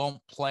people won't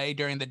play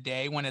during the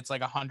day when it's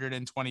like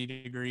 120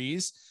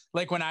 degrees.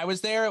 Like when I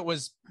was there, it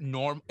was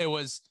it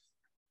was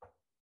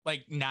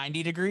like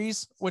 90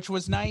 degrees, which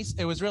was nice.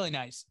 It was really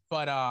nice.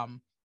 But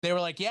they were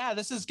like, yeah,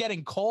 this is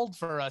getting cold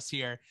for us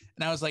here.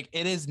 And I was like,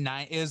 it is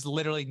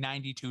literally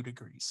 92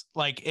 degrees.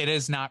 Like it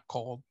is not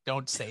cold.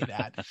 Don't say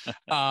that.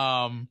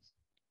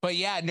 But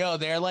yeah, no,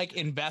 they're like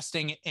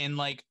investing in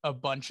like a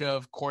bunch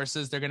of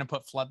courses. They're going to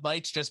put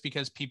floodlights just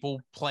because people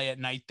play at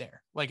night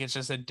there. Like it's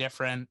just a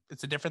different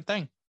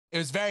thing. It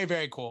was very,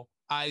 very cool.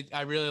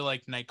 I really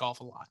liked night golf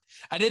a lot.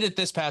 I did it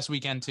this past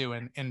weekend too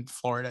in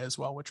Florida as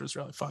well, which was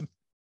really fun.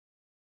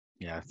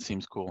 Yeah, it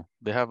seems cool.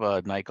 They have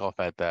a night golf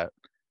at that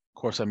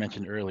course I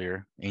mentioned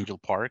earlier, Angel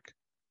Park.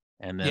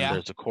 And then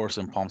there's a course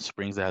in Palm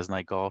Springs that has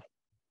night golf.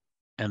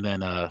 And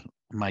then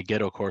my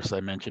ghetto course I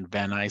mentioned,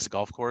 Van Nuys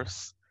Golf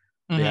Course.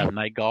 They have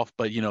night golf,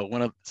 but you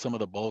know, some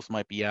of the bulbs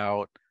might be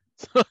out,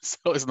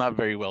 so it's not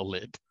very well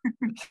lit.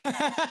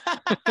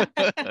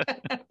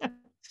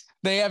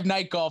 They have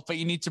night golf, but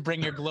you need to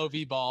bring your Glow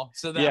V ball.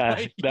 So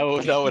that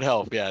would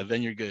help. Yeah,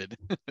 then you're good.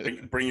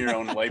 Bring your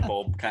own light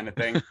bulb kind of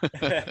thing.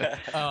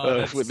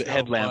 That's with the so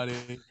headlamp.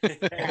 Funny.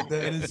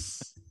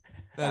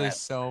 that is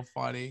so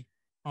funny.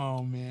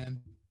 Oh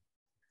man.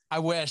 I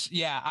wish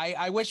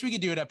we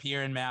could do it up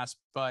here in Mass,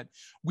 but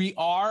we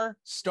are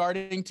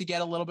starting to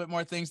get a little bit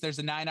more things. There's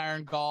a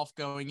 9-iron golf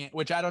going in,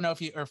 which I don't know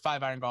or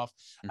 5-iron golf.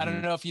 I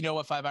don't know if you know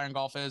what 5-iron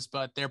golf is,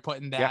 but they're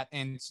putting that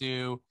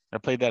into. I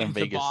played that in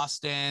Vegas,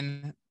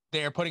 Boston.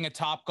 They're putting a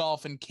Top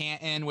Golf in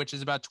Canton, which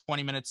is about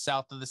 20 minutes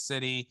south of the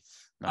city.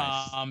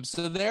 Nice.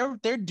 So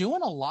they're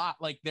doing a lot.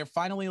 Like they're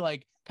finally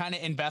like kind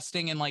of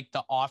investing in like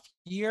the off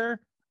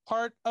year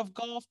part of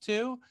golf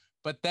too.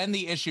 But then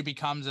the issue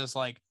becomes is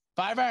like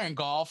 5-iron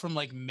golf from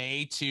like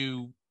May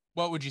to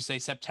what would you say,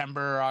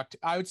 September or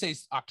I would say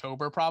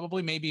October,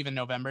 probably, maybe even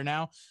November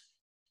now.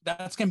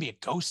 That's going to be a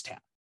ghost town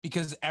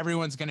because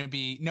everyone's going to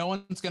be, no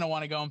one's going to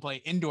want to go and play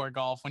indoor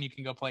golf when you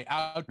can go play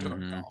outdoor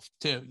golf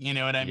too. You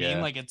know what I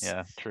mean? Like it's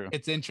true.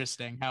 It's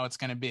interesting how it's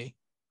going to be.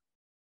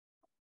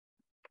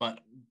 But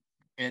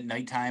at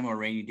nighttime or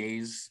rainy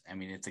days, I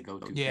mean, it's a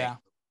go-to. Yeah,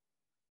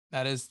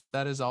 that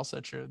is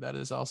also true. That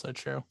is also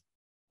true.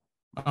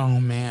 Oh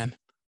man.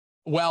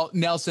 Well,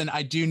 Nelson,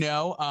 I do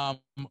know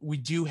we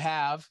do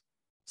have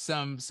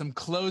some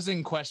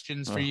closing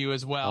questions for you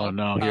as well. Oh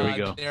no, here we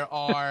go. There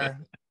are,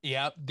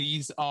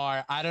 these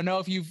are. I don't know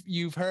if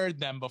you've heard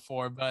them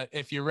before, but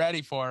if you're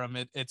ready for them,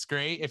 it's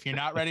great. If you're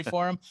not ready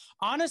for them,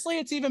 honestly,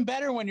 it's even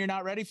better when you're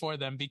not ready for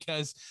them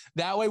because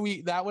that way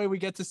we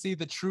get to see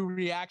the true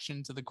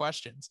reaction to the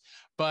questions.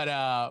 But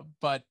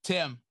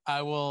Tim,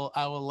 I will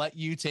let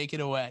you take it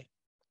away.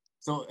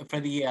 So for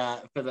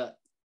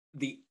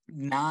the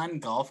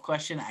non-golf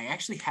question, I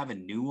actually have a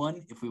new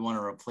one if we want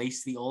to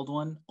replace the old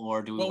one,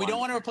 or do we? Well, we don't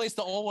want to replace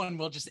the old one.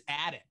 We'll just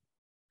add it.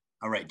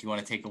 All right. Do you want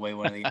to take away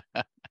one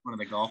of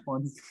the golf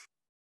ones?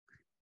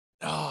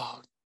 Oh,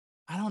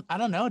 I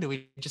don't know. Do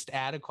we just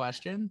add a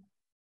question?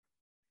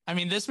 I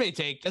mean, this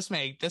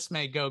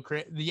may go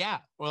crazy. Yeah.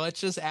 Well,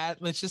 let's just add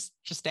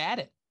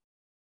it.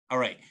 All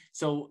right.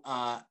 So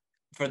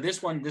for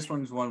this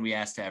one's one we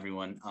asked to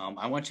everyone.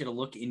 I want you to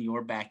look in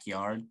your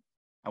backyard.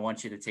 I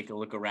want you to take a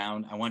look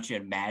around. I want you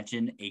to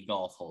imagine a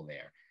golf hole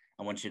there.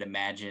 I want you to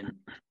imagine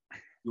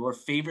your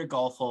favorite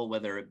golf hole,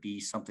 whether it be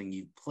something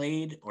you've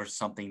played or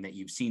something that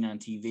you've seen on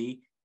TV.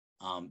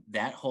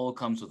 That hole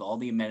comes with all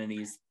the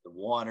amenities, the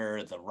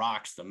water, the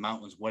rocks, the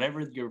mountains, whatever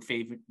your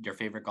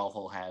favorite golf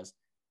hole has.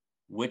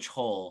 Which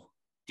hole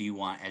do you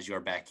want as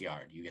your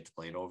backyard? You get to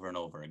play it over and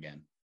over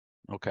again.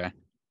 Okay.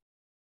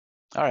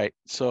 All right.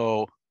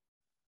 So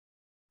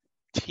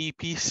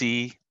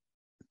TPC,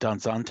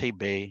 Danzante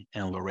Bay,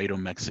 and Laredo,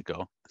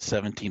 Mexico,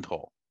 17th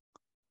hole.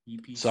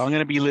 EPC. So I'm going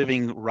to be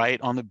living right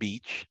on the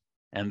beach,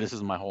 and this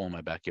is my hole in my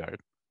backyard.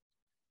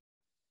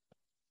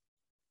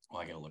 Oh,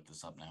 I got to look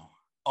this up now.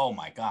 Oh,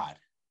 my God.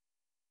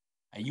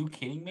 Are you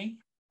kidding me?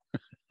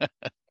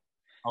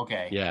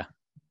 Okay. Yeah.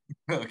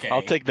 Okay.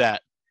 I'll take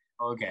that.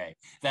 Okay.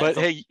 But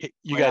hey,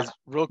 you guys,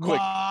 real quick.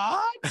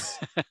 What?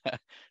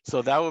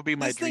 So that would be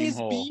my this dream thing is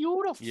hole.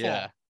 Beautiful.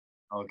 Yeah.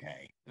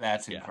 Okay.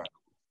 That's incredible.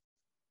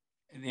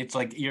 It's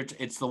like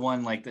it's the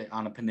one like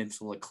on a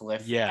peninsula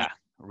cliff. Yeah.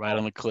 Right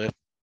on the cliff.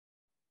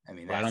 I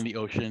mean, right on the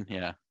ocean.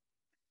 Yeah.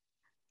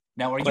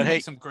 Now,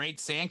 you some great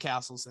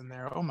sandcastles in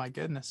there? Oh my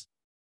goodness.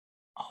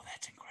 Oh,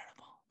 that's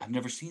incredible. I've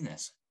never seen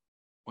this.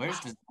 Where's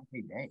the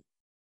Bay?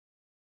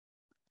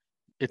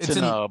 It's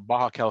in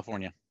Baja,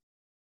 California.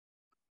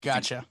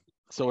 Gotcha.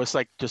 So it's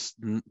like just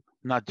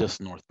not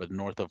just north, but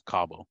north of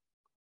Cabo.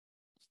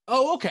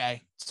 Oh,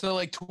 okay. So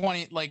like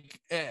 20,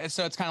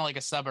 so it's kind of like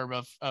a suburb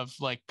of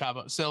like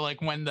Cabo. So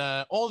like when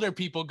the older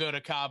people go to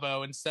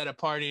Cabo, instead of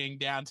partying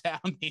downtown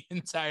the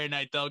entire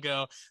night, they'll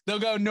go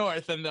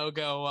north and they'll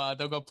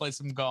go play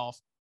some golf.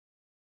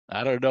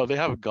 I don't know. They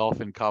have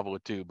golf in Cabo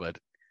too, but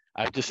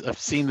I've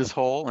seen this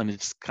hole and it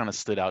just kind of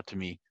stood out to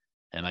me,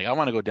 and like I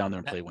want to go down there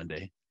and play one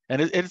day.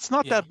 And it's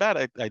not that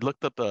bad. I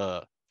looked up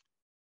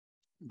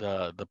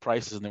the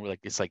prices, and they were like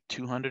it's like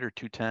 200 or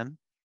 210.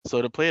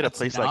 So to play at a That's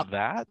place not- like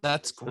that,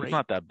 That's it's great.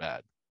 not that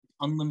bad.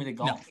 Unlimited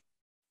No. golf.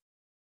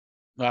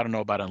 I don't know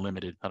about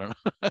unlimited. I don't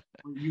know.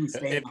 You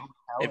stay in a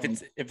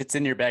hotel If it's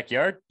in your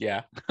backyard,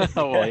 yeah.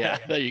 Oh, well, yeah,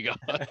 there you go.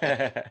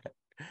 Are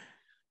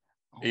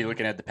you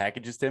looking at the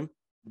packages, Tim?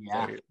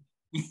 Yeah.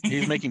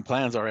 He's making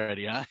plans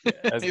already, huh? I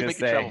was He's gonna making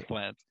say. travel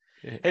plans.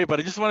 Hey, but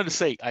I just wanted to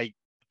say,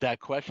 that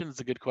question is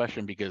a good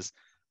question because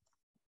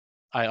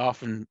I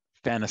often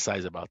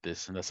fantasize about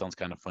this, and that sounds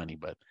kind of funny,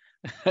 but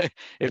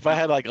if I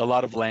had like a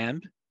lot of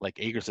land, like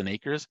acres and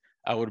acres,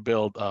 I would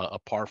build a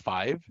par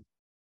 5,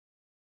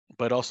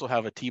 but also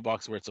have a tee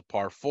box where it's a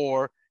par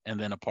 4 and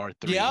then a par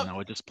 3, Yep. and I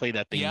would just play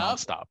that thing Yep.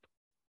 nonstop.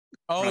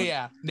 Oh Right.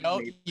 yeah.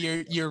 No,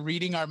 you're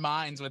reading our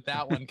minds with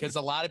that one, because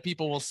a lot of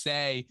people will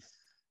say,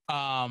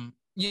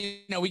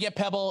 we get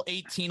Pebble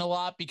 18 a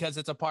lot because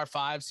it's a par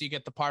 5. So you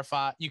get the par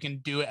 5. You can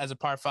do it as a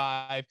par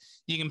 5.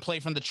 You can play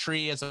from the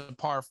tree as a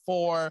par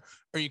 4,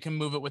 or you can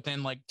move it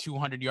within like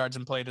 200 yards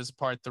and play it as a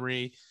par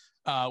 3.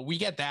 We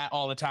get that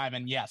all the time.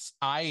 And yes,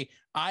 I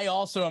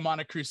also am on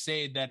a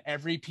crusade that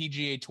every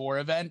PGA Tour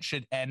event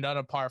should end on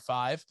a par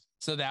 5.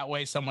 So that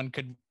way someone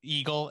could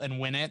eagle and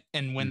win it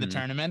and win the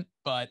tournament.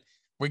 But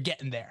we're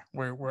getting there.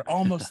 We're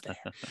almost there.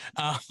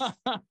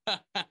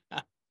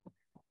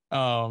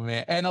 Oh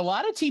man. And a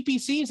lot of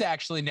TPCs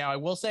actually now, I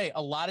will say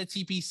a lot of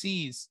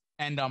TPCs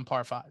end on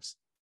par 5s.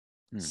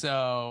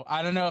 So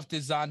I don't know if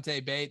Del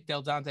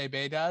Dante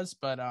Bay does,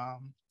 but a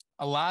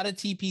lot of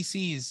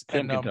TPCs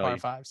end on par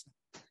 5s.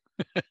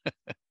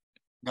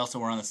 Also,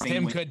 we're on the same.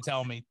 Tim could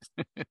tell me.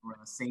 We're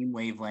on the same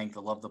wavelength. I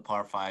love the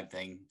par 5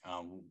 thing.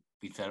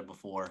 We've said it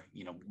before.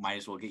 Might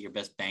as well get your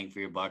best bang for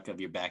your buck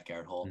of your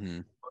backyard hole.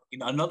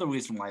 Another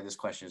reason why this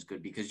question is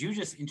good, because you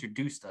just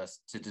introduced us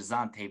to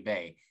DeZante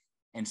Bay,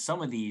 and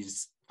some of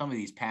these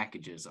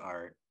packages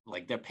are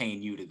like they're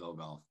paying you to go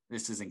golf.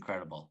 This is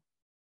incredible.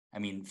 I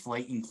mean,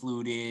 flight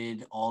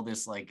included, all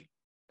this like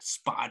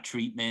spa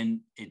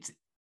treatment.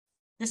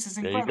 This is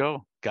incredible. There you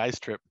go, guys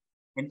trip.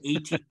 An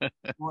 18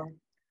 tour,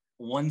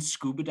 one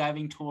scuba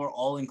diving tour,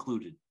 all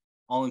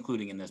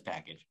including in this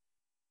package.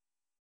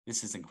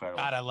 This is incredible.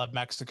 God, I love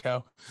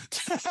Mexico.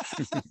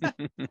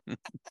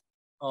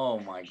 Oh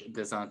my God,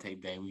 DeZante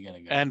Bay, we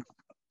gotta go. And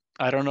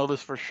I don't know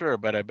this for sure,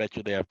 but I bet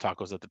you they have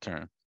tacos at the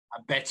turn. I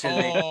bet you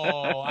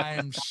Oh, I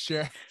am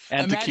sure.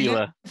 And Imagine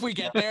tequila. if we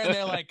get there and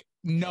they're like,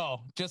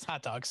 no, just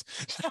hot dogs.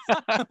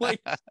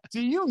 Like,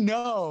 do you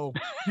know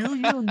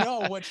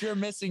what you're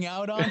missing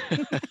out on?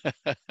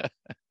 God,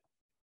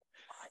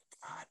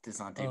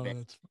 DeZante Bay.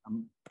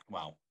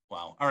 Wow.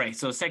 All right.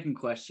 So second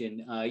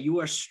question. You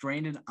are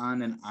stranded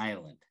on an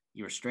island.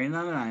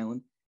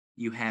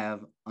 You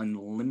have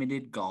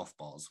unlimited golf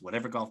balls.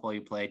 Whatever golf ball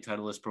you play,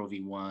 Titleist Pro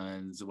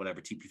V1s, whatever,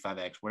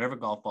 TP5X, whatever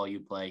golf ball you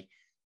play,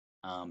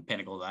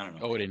 Pinnacles, I don't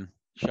know. Odin.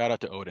 Shout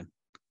out to Odin.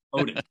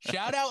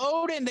 Shout out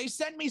Odin. They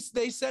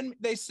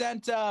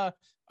sent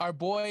our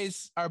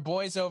boys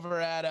over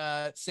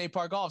at State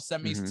Park Golf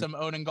sent me some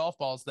Odin golf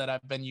balls that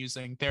I've been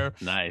using. They're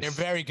nice. They're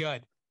very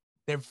good.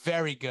 They're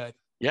very good.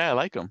 Yeah, I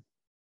like them.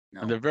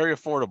 No. And they're very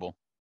affordable.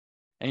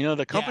 And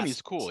the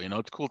company's cool.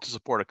 It's cool to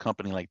support a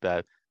company like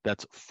that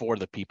that's for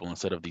the people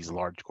instead of these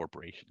large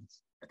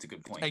corporations. That's a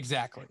good point.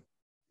 Exactly.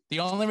 The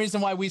only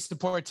reason why we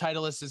support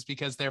Titleist is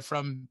because they're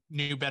from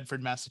New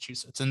Bedford,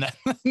 Massachusetts, and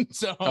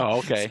so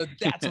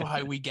that's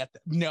why we get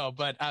them. No,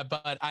 but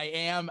I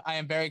am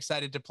very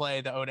excited to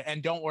play the Oda.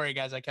 And don't worry,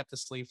 guys, I kept the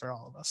sleeve for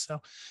all of us. So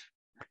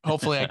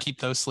hopefully I keep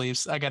those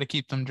sleeves. I got to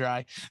keep them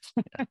dry.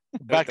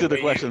 Back to the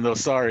question, though.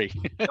 Sorry.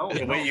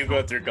 The way you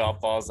go through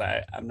golf balls,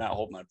 I'm not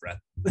holding my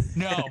breath.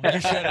 No, you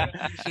shouldn't.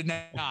 You should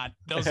not.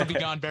 Those will be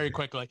gone very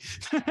quickly.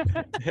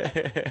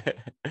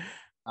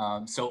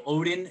 So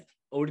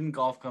Odin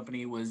Golf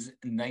Company was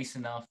nice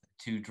enough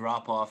to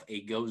drop off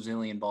a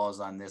gazillion balls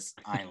on this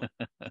island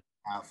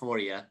for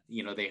you.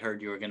 They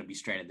heard you were going to be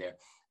stranded there.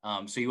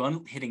 So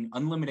you hitting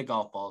unlimited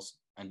golf balls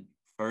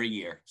for a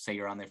year. Say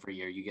you're on there for a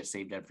year, you get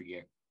saved every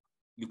year.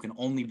 You can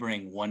only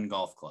bring one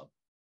golf club.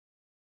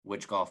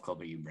 Which golf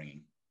club are you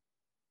bringing?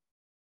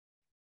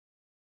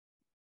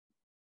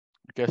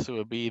 I guess it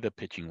would be the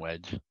pitching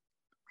wedge.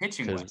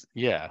 Pitching wedge?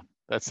 Yeah,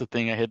 that's the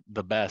thing I hit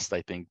the best,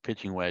 I think,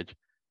 pitching wedge.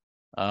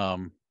 Yeah,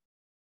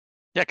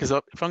 because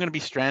if I'm going to be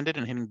stranded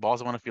and hitting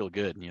balls, I want to feel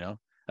good,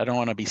 I don't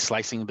want to be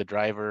slicing the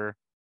driver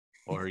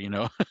or,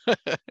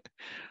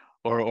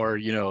 or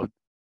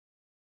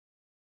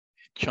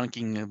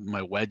chunking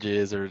my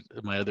wedges or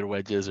my other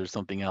wedges or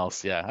something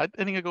else. Yeah, I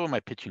think I go with my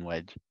pitching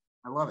wedge.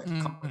 I love it.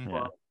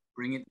 Yeah.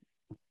 Bring it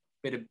a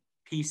bit of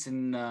peace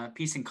and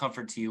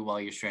comfort to you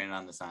while you're stranded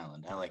on this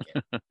island. I like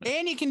it.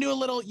 And you can do a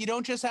little, you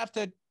don't just have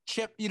to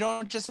chip, you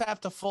don't just have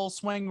to full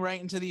swing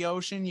right into the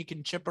ocean. You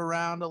can chip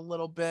around a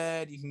little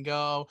bit.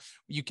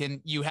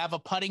 You have a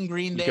putting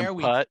green there.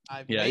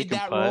 I've made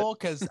that rule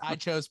because I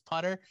chose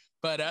putter,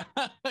 but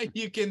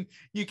you can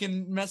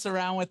mess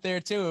around with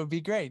there too. It would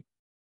be great.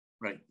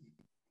 Right.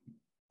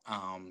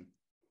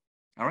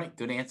 All right,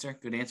 good answer.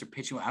 Good answer.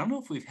 Pitching. I don't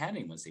know if we've had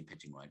anyone say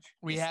pitching wedge.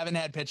 We haven't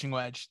had pitching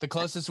wedge. The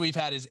closest we've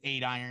had is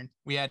 8 iron.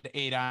 We had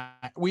 8 iron.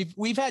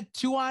 We've had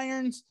 2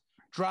 irons,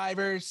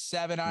 drivers,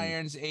 7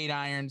 irons, 8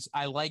 irons.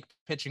 I like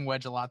pitching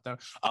wedge a lot though.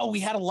 Oh, we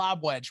had a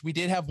lob wedge. We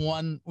did have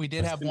one. We've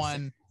had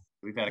one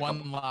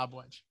lob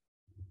wedge.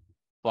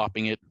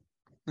 Flopping it.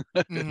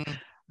 Kicking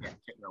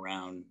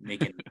around,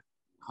 making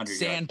 100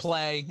 sand yards.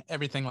 play,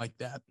 everything like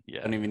that.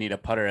 Yeah. Don't even need a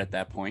putter at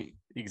that point.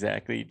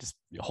 Exactly. Just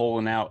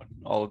holing out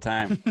all the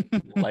time.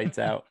 Lights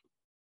out.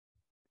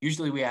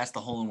 Usually we ask the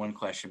hole-in-one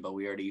question, but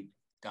we already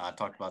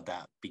talked about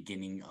that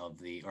beginning of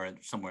or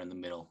somewhere in the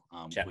middle.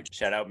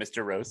 Shout out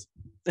Mr. Rose.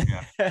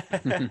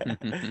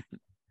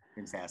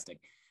 Fantastic.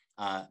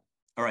 All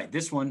right,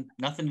 this one,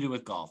 nothing to do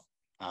with golf.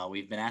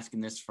 We've been asking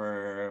this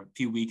for a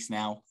few weeks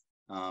now.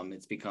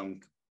 It's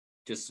become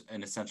just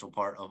an essential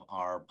part of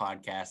our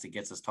podcast. It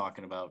gets us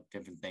talking about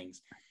different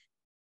things.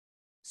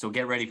 So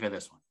get ready for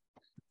this one.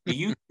 Do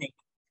you think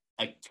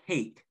a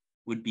cake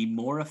would be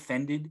more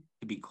offended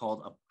to be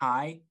called a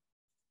pie,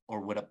 or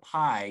would a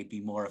pie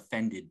be more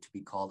offended to be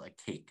called a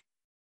cake?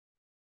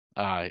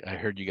 I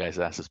heard you guys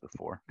ask this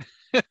before.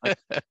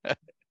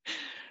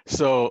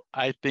 So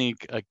I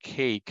think a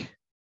cake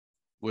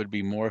would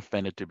be more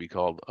offended to be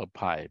called a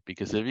pie,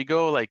 because if you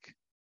go like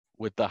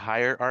with the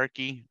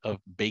hierarchy of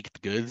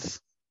baked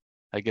goods,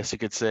 I guess you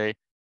could say,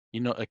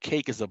 a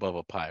cake is above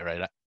a pie,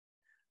 right?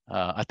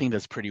 I think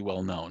that's pretty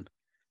well known.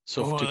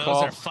 So those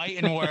are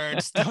fighting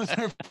words. Those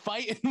are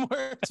fighting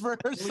words for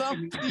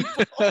some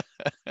people.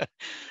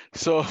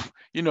 So,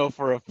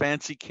 for a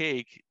fancy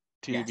cake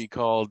to be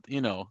called,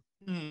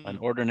 an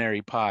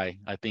ordinary pie,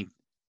 I think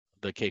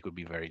the cake would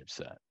be very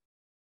upset.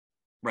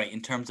 Right,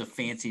 in terms of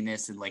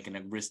fanciness and like an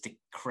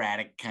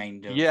aristocratic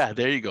kind of. Yeah,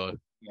 there you go.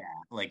 Yeah,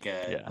 like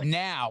a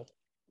now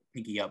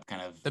pinky up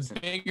kind of. The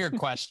bigger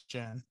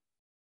question,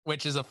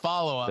 which is a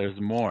follow-up.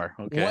 There's more.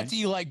 Okay. What do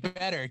you like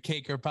better,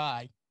 cake or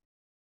pie?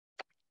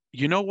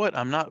 You know what?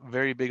 I'm not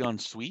very big on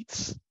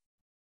sweets.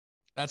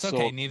 That's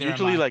okay. Neither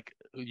usually am I.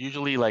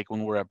 Usually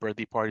when we're at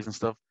birthday parties and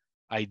stuff,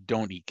 I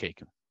don't eat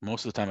cake.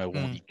 Most of the time I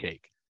won't eat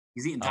cake.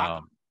 He's eating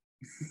tacos.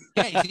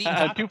 Yeah, he's eating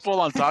tacos. Too full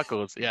on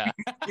tacos. Yeah.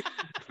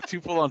 Too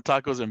full on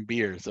tacos and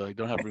beer, so I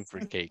don't have room for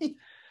cake.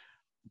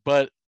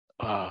 But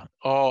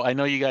I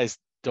know you guys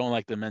don't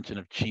like the mention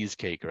of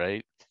cheesecake,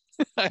 right?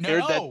 I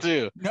heard that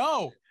too.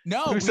 No.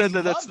 Who said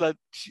that?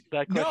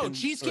 That question. No,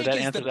 cheesecake that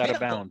is answer's the out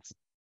pinnacle. of bounds.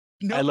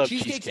 No, I love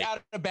cheesecake's cheesecake.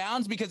 out of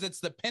bounds because it's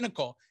the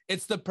pinnacle.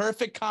 It's the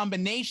perfect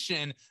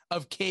combination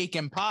of cake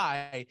and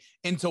pie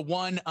into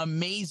one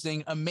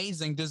amazing,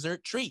 amazing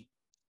dessert treat.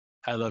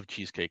 I love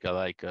cheesecake. I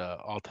like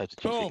all types of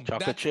cheesecake. Boom,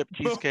 Chocolate chip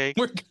cheesecake.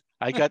 We're-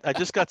 I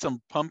just got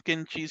some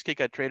pumpkin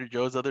cheesecake at Trader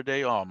Joe's the other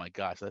day. Oh my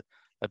gosh,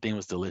 that thing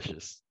was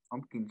delicious.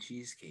 Pumpkin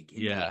cheesecake.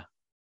 Yeah.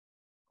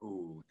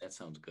 Oh, that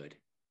sounds good.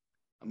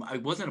 I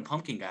wasn't a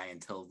pumpkin guy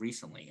until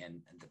recently,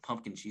 and the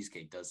pumpkin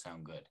cheesecake does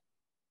sound good.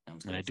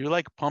 And I do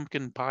like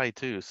pumpkin pie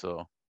too,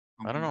 so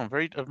I don't know. I'm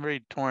very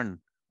torn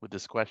with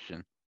this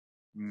question.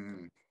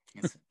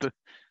 It's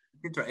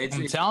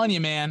I'm telling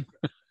you, man.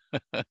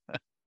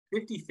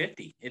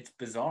 50-50. It's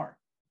bizarre.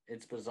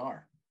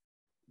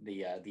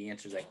 The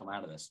answers that come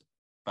out of this.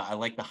 But I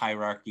like the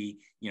hierarchy,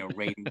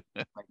 rating.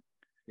 Like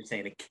you're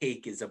saying a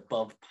cake is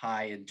above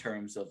pie in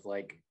terms of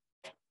like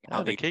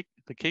how the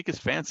cake is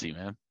fancy,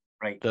 man.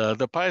 Right.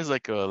 The pie is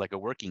like a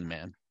working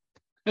man.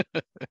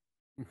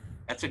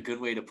 That's a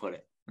good way to put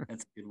it.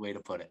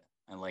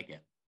 I like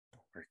it.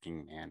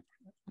 Working man.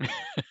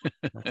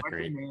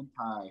 Working man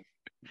pie.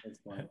 That's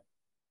fun.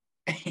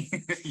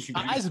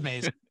 Pie's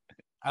amazing.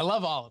 I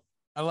love all of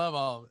it.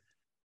 All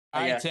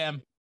right,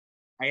 Tim.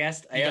 I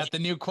asked got the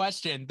new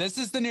question. This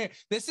is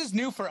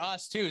new for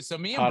us too. So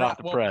me and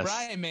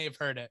Brian may have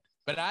heard it,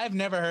 but I've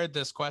never heard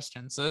this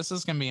question. So this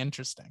is gonna be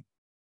interesting.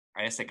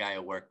 I asked a guy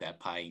at work that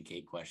pie and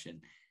cake question,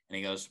 and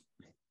he goes,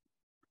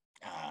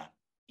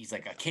 he's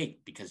like, a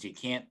cake, because you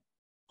can't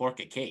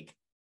fork a cake.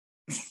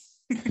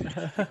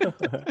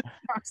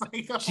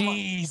 Like, oh,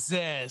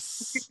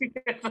 Jesus.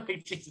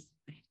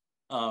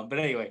 But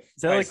anyway,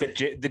 is that like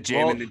the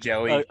jam and the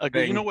jelly?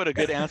 You know what a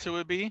good answer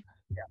would be?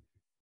 Yeah.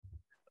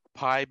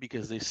 Pie,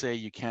 because they say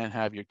you can't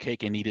have your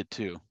cake and eat it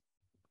too.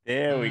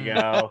 There we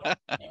go.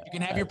 You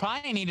can have your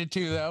pie and eat it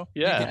too, though.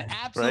 Yeah, you can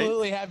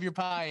absolutely have your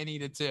pie and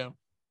eat it too.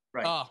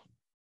 Right.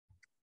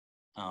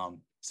 Oh.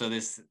 So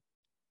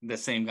the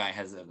same guy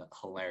has a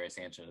hilarious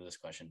answer to this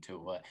question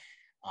too, but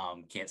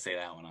can't say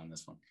that one on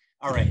this one.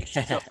 All right.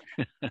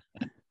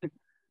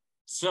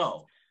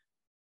 So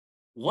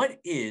what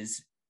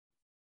is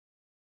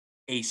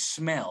a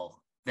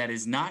smell that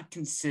is not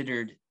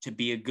considered to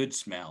be a good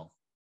smell,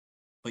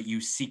 but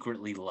you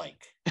secretly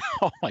like?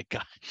 Oh my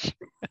gosh.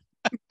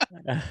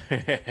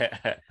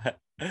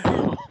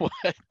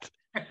 What?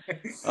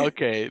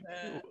 Okay.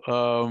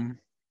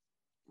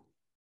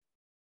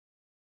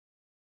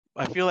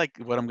 I feel like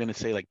what I'm gonna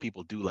say, like,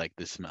 people do like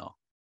this smell.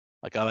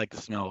 Like, I like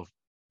the smell of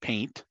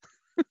paint.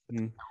 I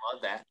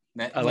love that.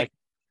 I like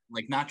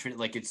like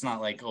like it's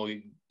not like, oh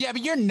yeah,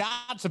 but you're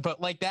not supposed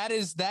like that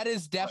is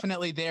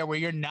definitely there where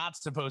you're not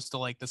supposed to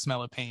like the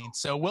smell of paint.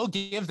 So we'll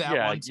give that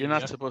Yeah, one to you're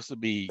not supposed to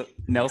be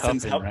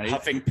Nelson's huffing, right?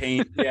 huffing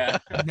paint. Yeah.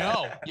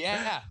 No,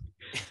 yeah.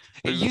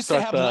 It We used to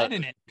start have the- lead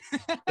in it.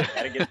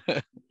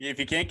 If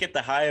you can't get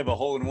the high of a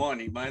hole in one,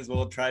 you might as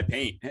well try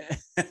paint.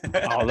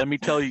 Oh, let me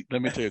tell you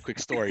a quick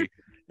story.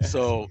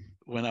 So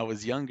when I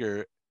was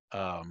younger,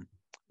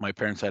 my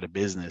parents had a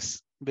business.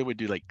 They would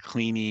do like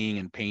cleaning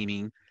and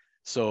painting.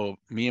 So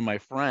me and my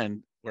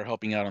friend were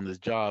helping out on this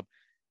job,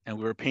 and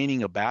we were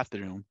painting a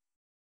bathroom.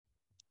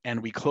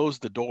 And we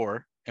closed the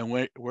door, and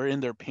we're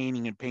in there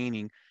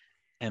painting,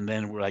 and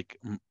then we're like,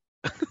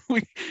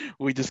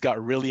 we just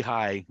got really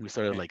high. We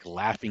started like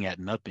laughing at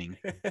nothing,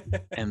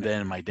 and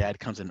then my dad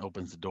comes and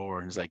opens the door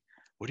and is like,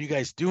 "What are you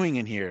guys doing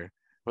in here?"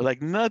 We're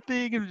like,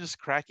 "Nothing," and we're just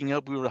cracking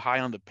up. We were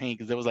high on the paint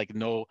because there was like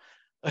no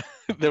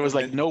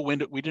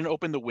window. We didn't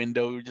open the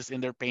window. We were just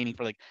in there painting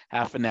for like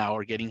half an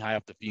hour, getting high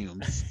off the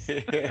fumes.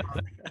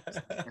 hysterical.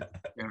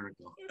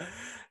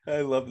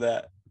 I love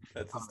that.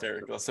 That's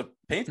hysterical. So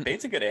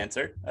paint's a good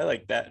answer. I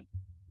like that.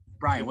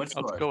 Brian, what's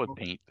Let's yours? go with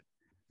paint.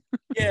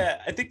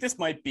 Yeah, I think this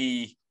might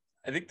be.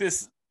 I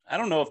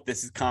don't know if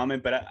this is common,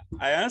 but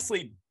I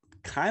honestly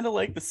kind of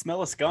like the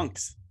smell of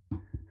skunks.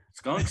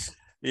 Skunks?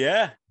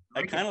 Yeah,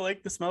 I kind of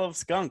like the smell of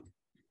skunk.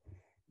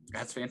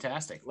 That's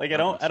fantastic. Like I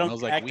don't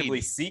Smells like actively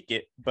weed. seek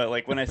it, but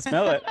like when I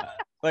smell it,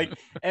 like,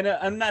 and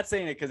I'm not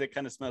saying it because it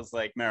kind of smells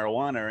like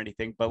marijuana or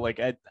anything, but like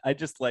I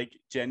just like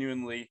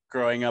genuinely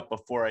growing up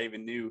before I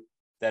even knew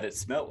that it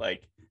smelled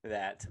like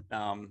that.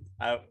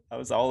 I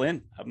was all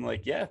in. I'm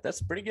like, yeah,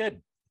 that's pretty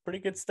good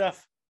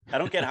stuff. I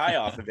don't get high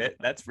off of it,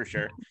 that's for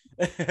sure.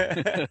 You're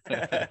But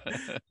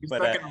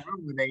stuck in a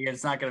room with it,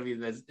 it's not going to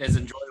be as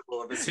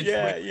enjoyable of a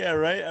situation. yeah,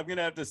 right. I'm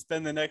gonna have to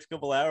spend the next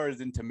couple hours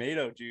in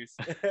tomato juice.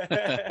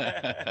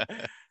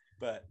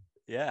 But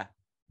yeah,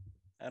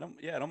 I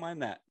don't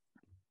mind that.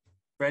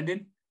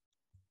 Brendan?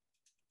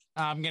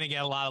 I'm gonna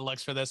get a lot of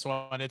looks for this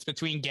one. It's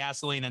between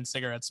gasoline and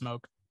cigarette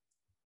smoke.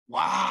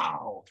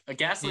 Wow. A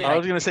gasoline. I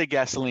was gonna say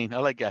gasoline. I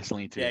like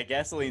gasoline too. Yeah,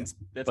 gasoline's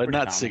that's but pretty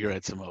not common.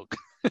 cigarette smoke.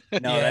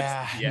 No,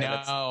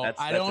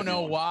 I don't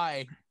know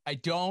why. I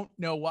don't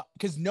know why,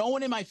 because no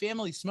one in my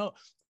family smoke.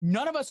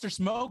 None of us are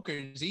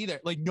smokers either.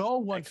 Like no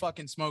one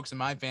fucking smokes in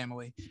my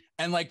family.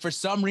 And like for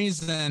some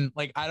reason,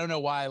 like I don't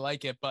know why I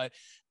like it, but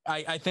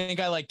I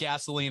think I like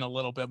gasoline a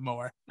little bit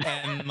more.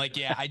 And like,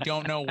 yeah, I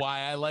don't know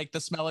why I like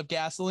the smell of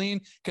gasoline,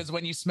 because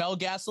when you smell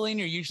gasoline,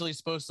 you're usually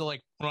supposed to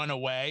like run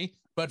away.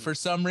 But for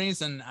some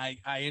reason,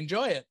 I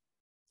enjoy it.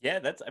 Yeah,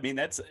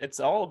 it's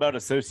all about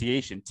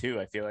association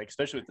too. I feel like,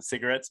 especially with the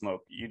cigarette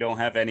smoke, you don't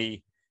have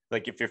any,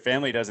 like if your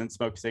family doesn't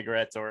smoke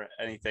cigarettes or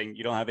anything,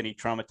 you don't have any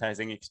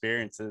traumatizing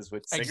experiences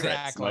with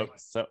cigarette smoke.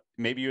 So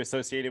maybe you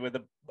associate it with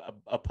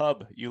a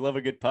pub. You love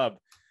a good pub.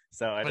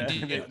 So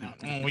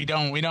we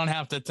don't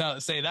have to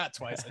say that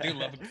twice. I do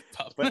love a good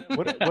pub. But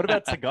what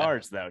about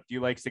cigars though? Do you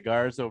like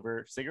cigars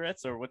over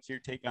cigarettes, or what's your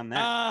take on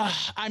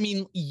that? I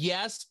mean,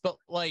 yes, but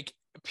like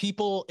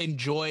people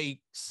enjoy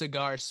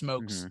cigar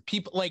smokes. Mm-hmm.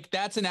 People like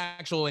that's an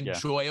actual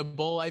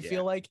enjoyable. I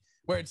feel like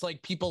where it's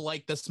like people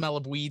like the smell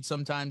of weed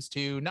sometimes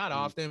too. Not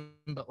often,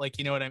 but like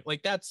you know what I'm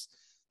like. That's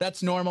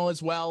normal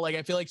as well. Like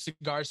I feel like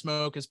cigar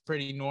smoke is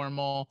pretty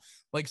normal.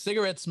 Like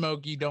cigarette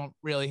smoke, you don't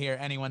really hear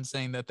anyone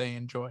saying that they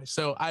enjoy.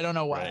 So I don't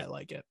know why I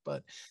like it,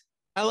 but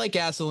I like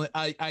gasoline.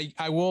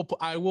 I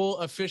will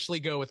officially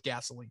go with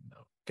gasoline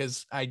though,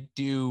 because I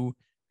do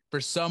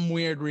for some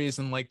weird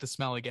reason like the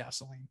smell of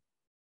gasoline.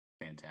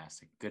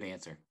 Fantastic. Good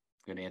answer.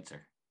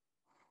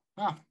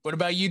 Huh. What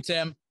about you,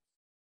 Tim?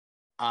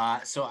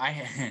 So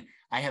I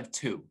have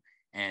two,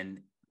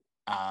 and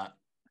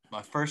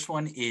my first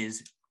one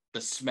is the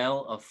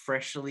smell of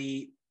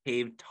freshly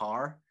paved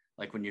tar.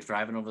 Like when you're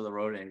driving over the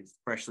road and it's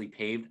freshly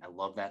paved, I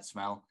love that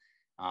smell.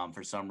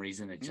 For some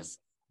reason, it's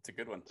a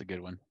good one. It's a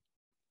good one.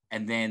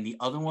 And then the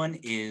other one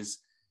is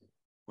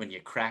when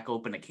you crack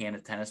open a can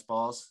of tennis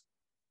balls.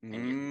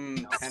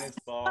 Tennis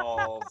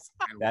balls.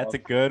 That's a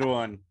good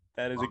one.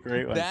 That is a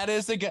great one. That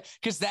is a good,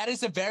 because that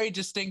is a very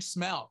distinct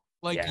smell.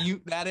 Like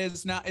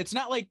it's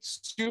not like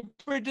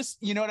super,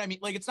 just you know what I mean?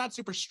 Like it's not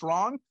super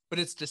strong, but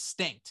it's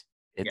distinct.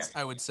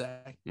 I would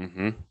say.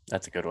 Mm-hmm.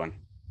 That's a good one.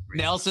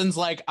 Nelson's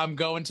like, I'm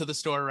going to the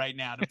store right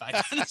now to buy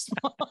tennis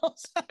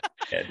balls.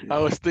 I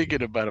was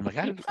thinking about it. I'm like,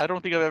 I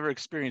don't think I've ever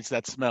experienced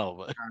that smell,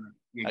 but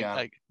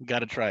I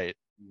gotta try it.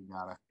 You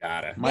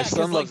gotta. My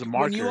son loves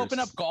markers. When you open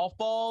up golf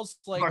balls,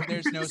 like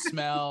there's no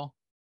smell.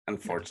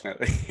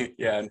 Unfortunately,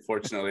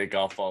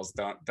 golf balls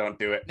don't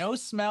do it. No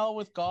smell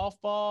with golf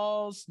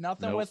balls.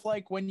 Nothing with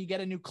like when you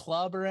get a new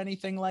club or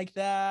anything like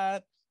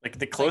that. Like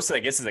the closest, I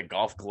guess, is a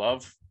golf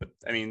glove. But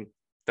I mean,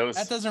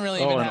 that doesn't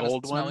really even have a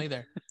smell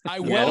either. I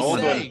will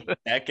say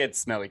that gets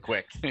smelly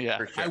quick. Yeah,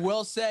 for sure. I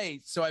will say.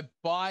 So I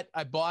bought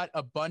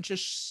a bunch of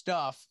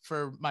stuff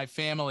for my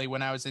family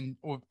when I was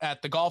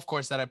at the golf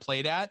course that I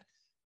played at.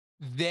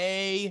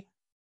 They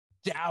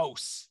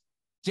douse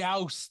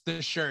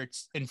the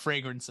shirts in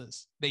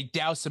fragrances. They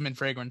douse them in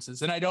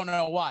fragrances, and I don't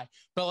know why.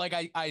 But like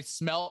I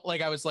smelled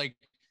like I was like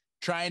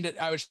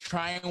I was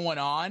trying one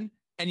on,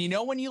 and you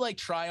know when you like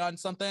try on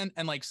something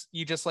and like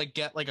you just like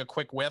get like a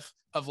quick whiff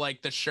of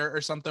like the shirt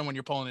or something when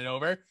you're pulling it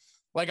over,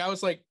 like I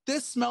was like,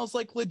 this smells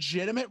like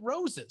legitimate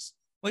roses.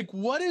 Like,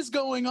 what is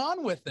going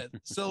on with it?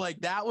 So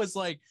like that was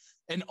like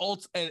an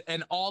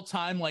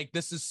all-time like,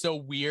 this is so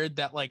weird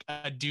that like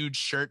a dude's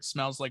shirt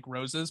smells like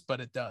roses, but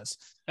it does,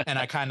 and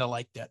I kind of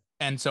liked it,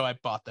 and so I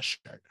bought the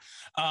shirt.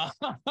 And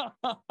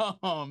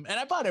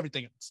I bought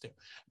everything else too.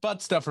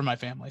 Bought stuff for my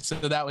family, so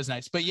that was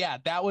nice. But yeah,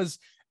 that was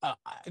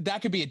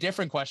that could be a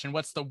different question.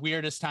 What's the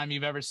weirdest time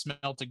you've ever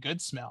smelled a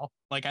good smell?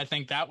 Like, I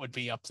think that would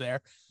be up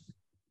there.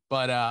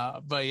 But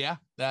yeah,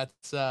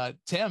 that's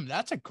Tim.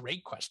 That's a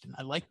great question.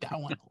 I like that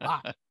one a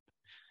lot.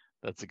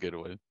 That's a good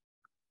one.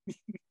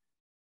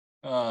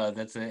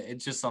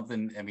 It's just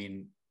something. I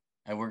mean,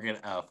 I work at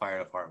a fire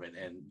department,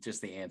 and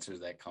just the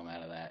answers that come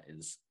out of that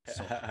is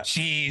so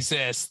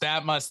Jesus.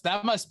 That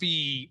must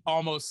be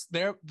almost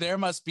there. There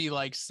must be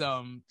like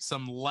some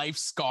life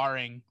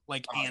scarring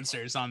like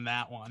answers on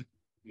that one.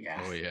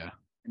 Yeah. Oh yeah.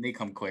 And they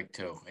come quick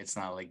too. It's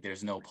not like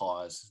there's no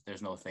pause.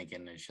 There's no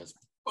thinking. It's just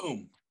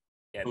boom.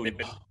 Yeah,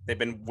 they've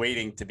been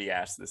waiting to be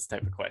asked this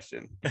type of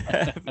question.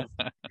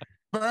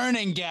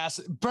 Burning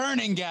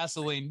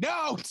gasoline.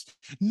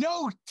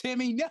 No,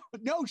 Timmy.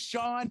 No,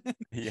 Sean.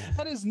 Yeah,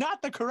 that is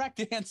not the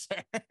correct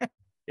answer.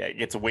 Yeah, it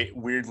gets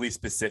weirdly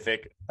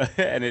specific,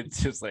 and it's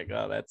just like,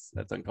 oh, that's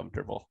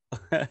uncomfortable.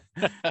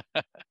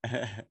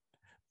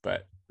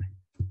 But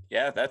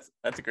yeah, that's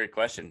a great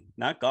question.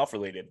 Not golf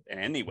related in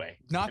any way.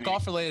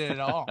 Golf related at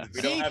all.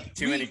 We don't have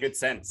too many good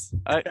sense.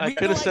 I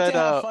could have said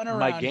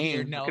my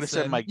game. I could have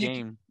said my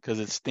game because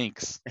it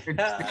stinks.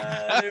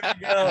 There we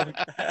go.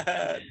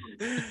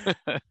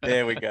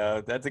 There we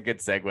go. That's a good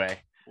segue.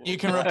 You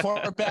can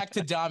report back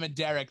to Dom and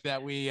Derek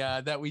that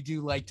we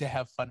do like to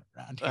have fun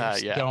around here.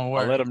 So yeah, don't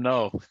worry. I'll let them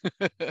know.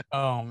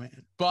 Oh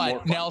man.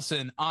 But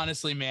Nelson,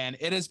 honestly, man,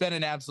 it has been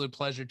an absolute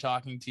pleasure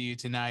talking to you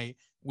tonight.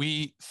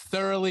 We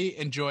thoroughly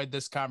enjoyed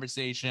this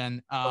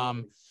conversation.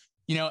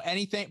 You know,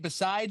 anything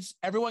besides,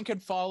 everyone can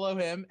follow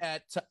him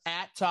at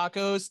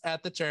tacos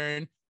at the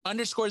turn,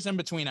 underscores in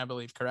between, I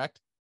believe,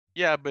 correct?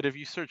 Yeah, but if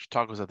you search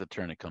tacos at the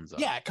turn, it comes up.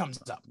 Yeah, it comes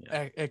up.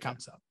 Yeah. It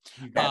comes up.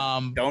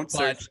 Don't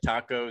search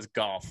tacos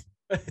golf.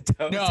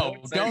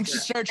 Don't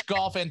search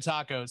golf and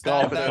tacos.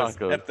 Golf and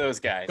tacos. F those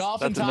guys.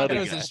 Golf and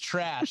tacos is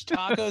trash.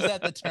 Tacos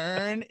at the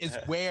turn is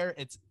where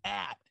it's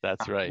at.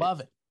 That's right. Love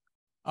it.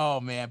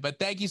 Oh man, but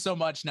thank you so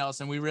much,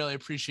 Nelson. We really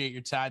appreciate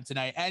your time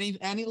tonight.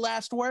 Any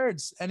last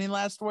words? Any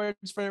last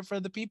words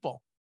for the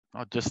people?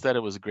 Oh, just that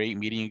it was great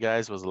meeting you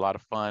guys. It was a lot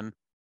of fun.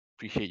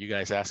 Appreciate you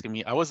guys asking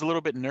me. I was a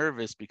little bit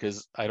nervous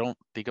because I don't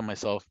think of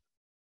myself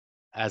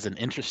as an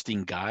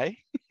interesting guy.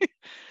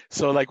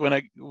 So like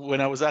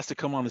when I was asked to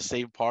come on the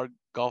Save Par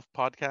Golf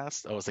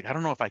podcast, I was like, I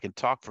don't know if I can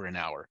talk for an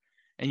hour.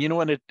 And you know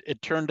when it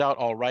turned out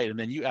all right. And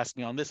then you asked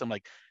me on this, I'm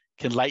like,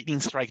 can lightning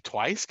strike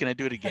twice? Can I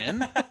do it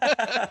again?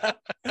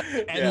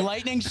 And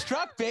lightning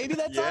struck, baby.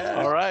 That's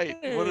all right.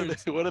 What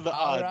are the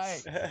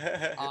odds?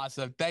 Right.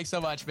 Awesome. Thanks so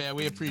much, man.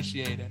 We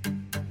appreciate it.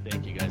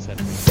 Thank you guys.